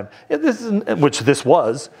wartime, which this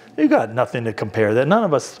was, you got nothing to compare that. None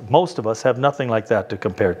of us, most of us, have nothing like that to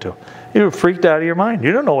compare to. You're freaked out of your mind.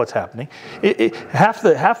 You don't know what's happening. Half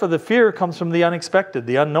of the fear comes from the unexpected,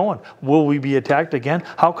 the unknown. Will we be attacked again?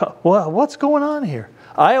 What's going on here?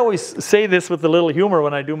 I always say this with a little humor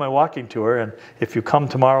when I do my walking tour, and if you come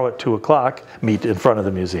tomorrow at 2 o'clock, meet in front of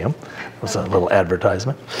the museum. It was a little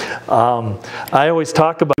advertisement. I always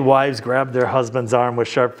talk about wives grabbed their husband's arm with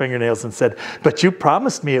sharp fingernails and said, "But you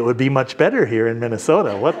promised me it would be much better here in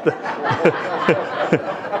Minnesota. What the,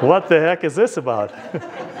 what the heck is this about?"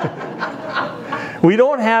 We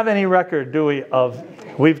don't have any record, do we, of,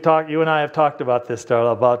 you and I have talked about this,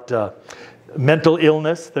 Darla, about mental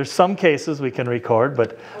illness. There's some cases we can record,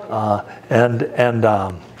 but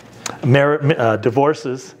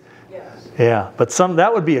divorces. Yes. Yeah, but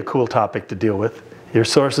that would be a cool topic to deal with. Your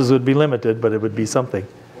sources would be limited, but it would be something.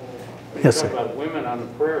 Yes, sir. About women on the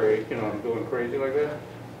prairie, doing crazy like that.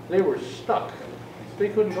 They were stuck. They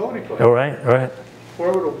couldn't go anyplace. All right, all right.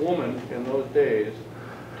 Where would a woman in those days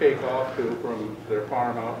take off to from their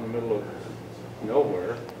farm out in the middle of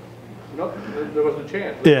nowhere? No, there wasn't a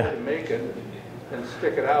chance. They could make it and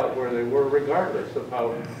stick it out where they were, regardless of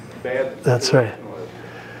how bad the situation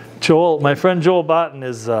was. My friend Joel Baasen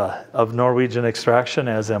is of Norwegian extraction,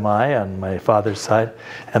 as am I on my father's side.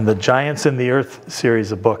 And the Giants in the Earth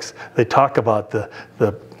series of books, they talk about the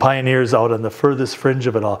pioneers out on the furthest fringe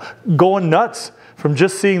of it all, going nuts from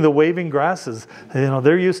just seeing the waving grasses.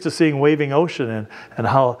 They're used to seeing waving ocean, and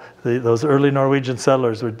how those early Norwegian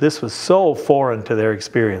settlers, this was so foreign to their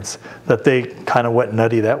experience that they kind of went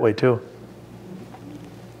nutty that way too.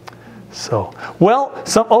 So,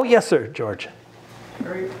 oh yes sir, George.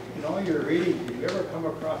 Harry, in all your reading, did you ever come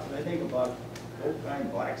across anything about old-time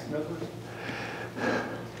blacksmithers?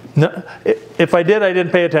 No, if I did, I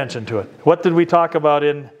didn't pay attention to it. What did we talk about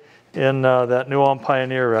in that New Ulm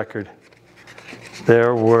Pioneer record?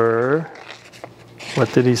 There were,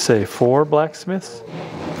 what did he say, 4 blacksmiths?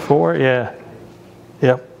 4, yeah.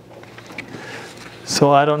 Yep.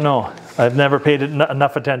 So I don't know. I've never paid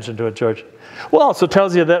enough attention to it, George. Well, also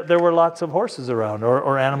tells you that there were lots of horses around,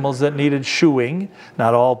 or animals that needed shoeing.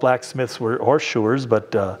 Not all blacksmiths were horseshoers,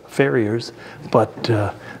 but farriers. But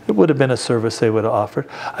it would have been a service they would have offered.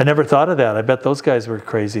 I never thought of that. I bet those guys were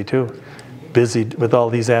crazy too. Busy with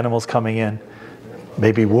all these animals coming in.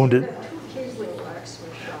 Maybe wounded.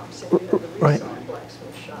 Right.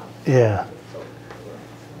 Yeah.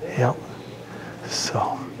 Yeah. So,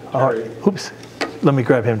 all right. Oops. Let me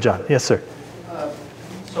grab him, John. Yes, sir.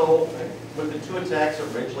 So, with the 2 attacks at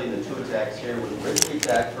Ridgely, the 2 attacks here, was Ridgely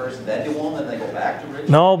attacked first, then New Ulm, then they go back to Ridgely?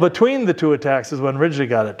 No, between the 2 attacks is when Ridgely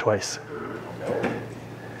got it twice.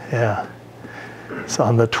 Yeah. So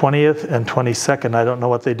on the 20th and 22nd, I don't know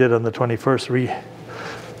what they did on the 21st,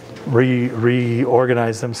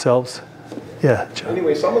 reorganize themselves. Yeah, John.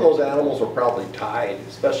 Anyway, some of those animals were probably tied,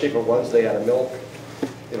 especially for ones they had to milk,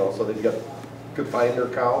 so they could find their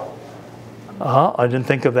cow. I didn't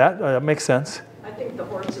think of that. That makes sense. I think the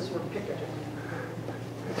horses were picketed.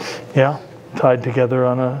 Yeah, tied together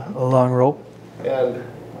on a long rope. And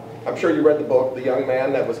I'm sure you read the book, The Young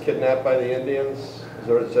Man That Was Kidnapped by the Indians.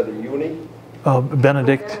 Is it a Uni?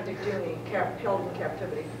 Benedict. Benedict Uni, held in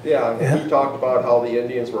captivity. Yeah, he talked about how the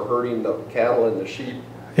Indians were herding the cattle and the sheep.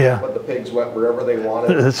 Yeah. But the pigs went wherever they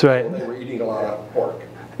wanted. That's right. So they were eating a lot of pork.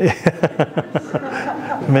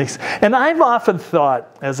 And I've often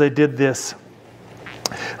thought, as I did this,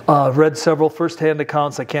 read several first-hand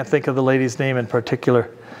accounts, I can't think of the lady's name in particular,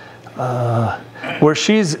 where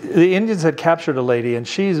the Indians had captured a lady, and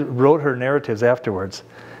she wrote her narratives afterwards.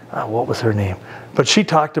 What was her name? But she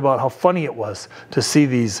talked about how funny it was to see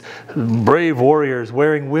these brave warriors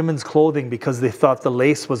wearing women's clothing because they thought the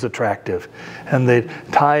lace was attractive. And they'd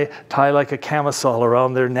tie like a camisole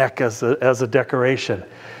around their neck as a decoration.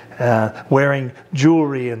 Wearing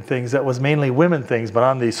jewelry and things that was mainly women things, but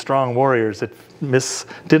on these strong warriors, it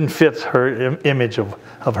didn't fit her image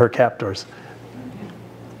of her captors.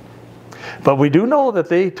 But we do know that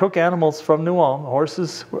they took animals from New Ulm.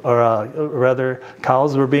 Horses, or rather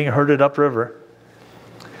cows, were being herded upriver.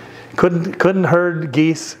 Couldn't herd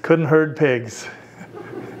geese, couldn't herd pigs.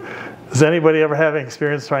 Does anybody ever have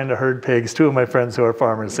experience trying to herd pigs? 2 of my friends who are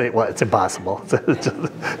farmers say, well, it's impossible.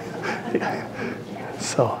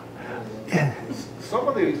 So, yeah. some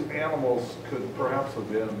of these animals could perhaps have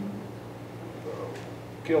been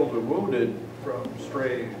killed or wounded from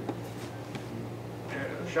stray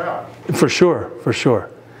shot. For sure, for sure.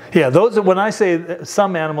 Yeah, those, when I say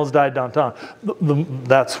some animals died downtown,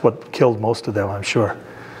 that's what killed most of them, I'm sure.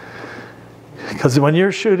 Because when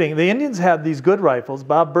you're shooting, the Indians had these good rifles.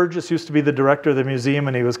 Bob Burgess used to be the director of the museum,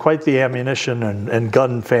 and he was quite the ammunition and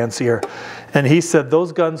gun fancier. And he said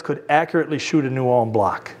those guns could accurately shoot a New Ulm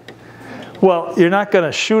block. Well, you're not going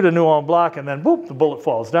to shoot a New Ulm block and then, whoop, the bullet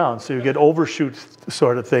falls down. So you get overshoot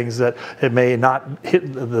sort of things that it may not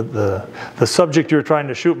hit, the subject you're trying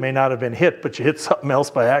to shoot may not have been hit, but you hit something else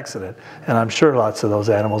by accident. And I'm sure lots of those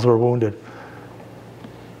animals were wounded.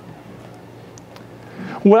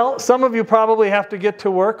 Well, some of you probably have to get to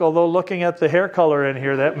work, although looking at the hair color in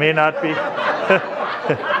here, that may not be.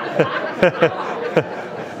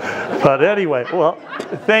 But anyway, well,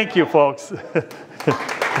 thank you, folks.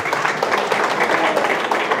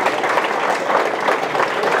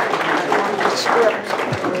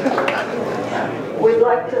 We'd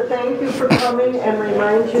like to thank you for coming and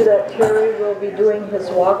remind you that Terry will be doing his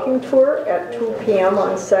walking tour at 2 p.m.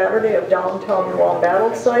 on Saturday of downtown New Ulm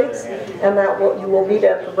battle sites, and that you will meet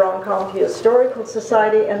at the Brown County Historical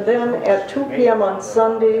Society, and then at 2 p.m. on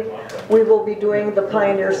Sunday we will be doing the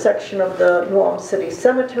Pioneer section of the New Ulm City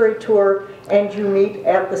Cemetery tour, and you meet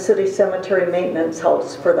at the City Cemetery Maintenance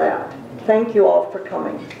House for that. Thank you all for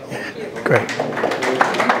coming. Great.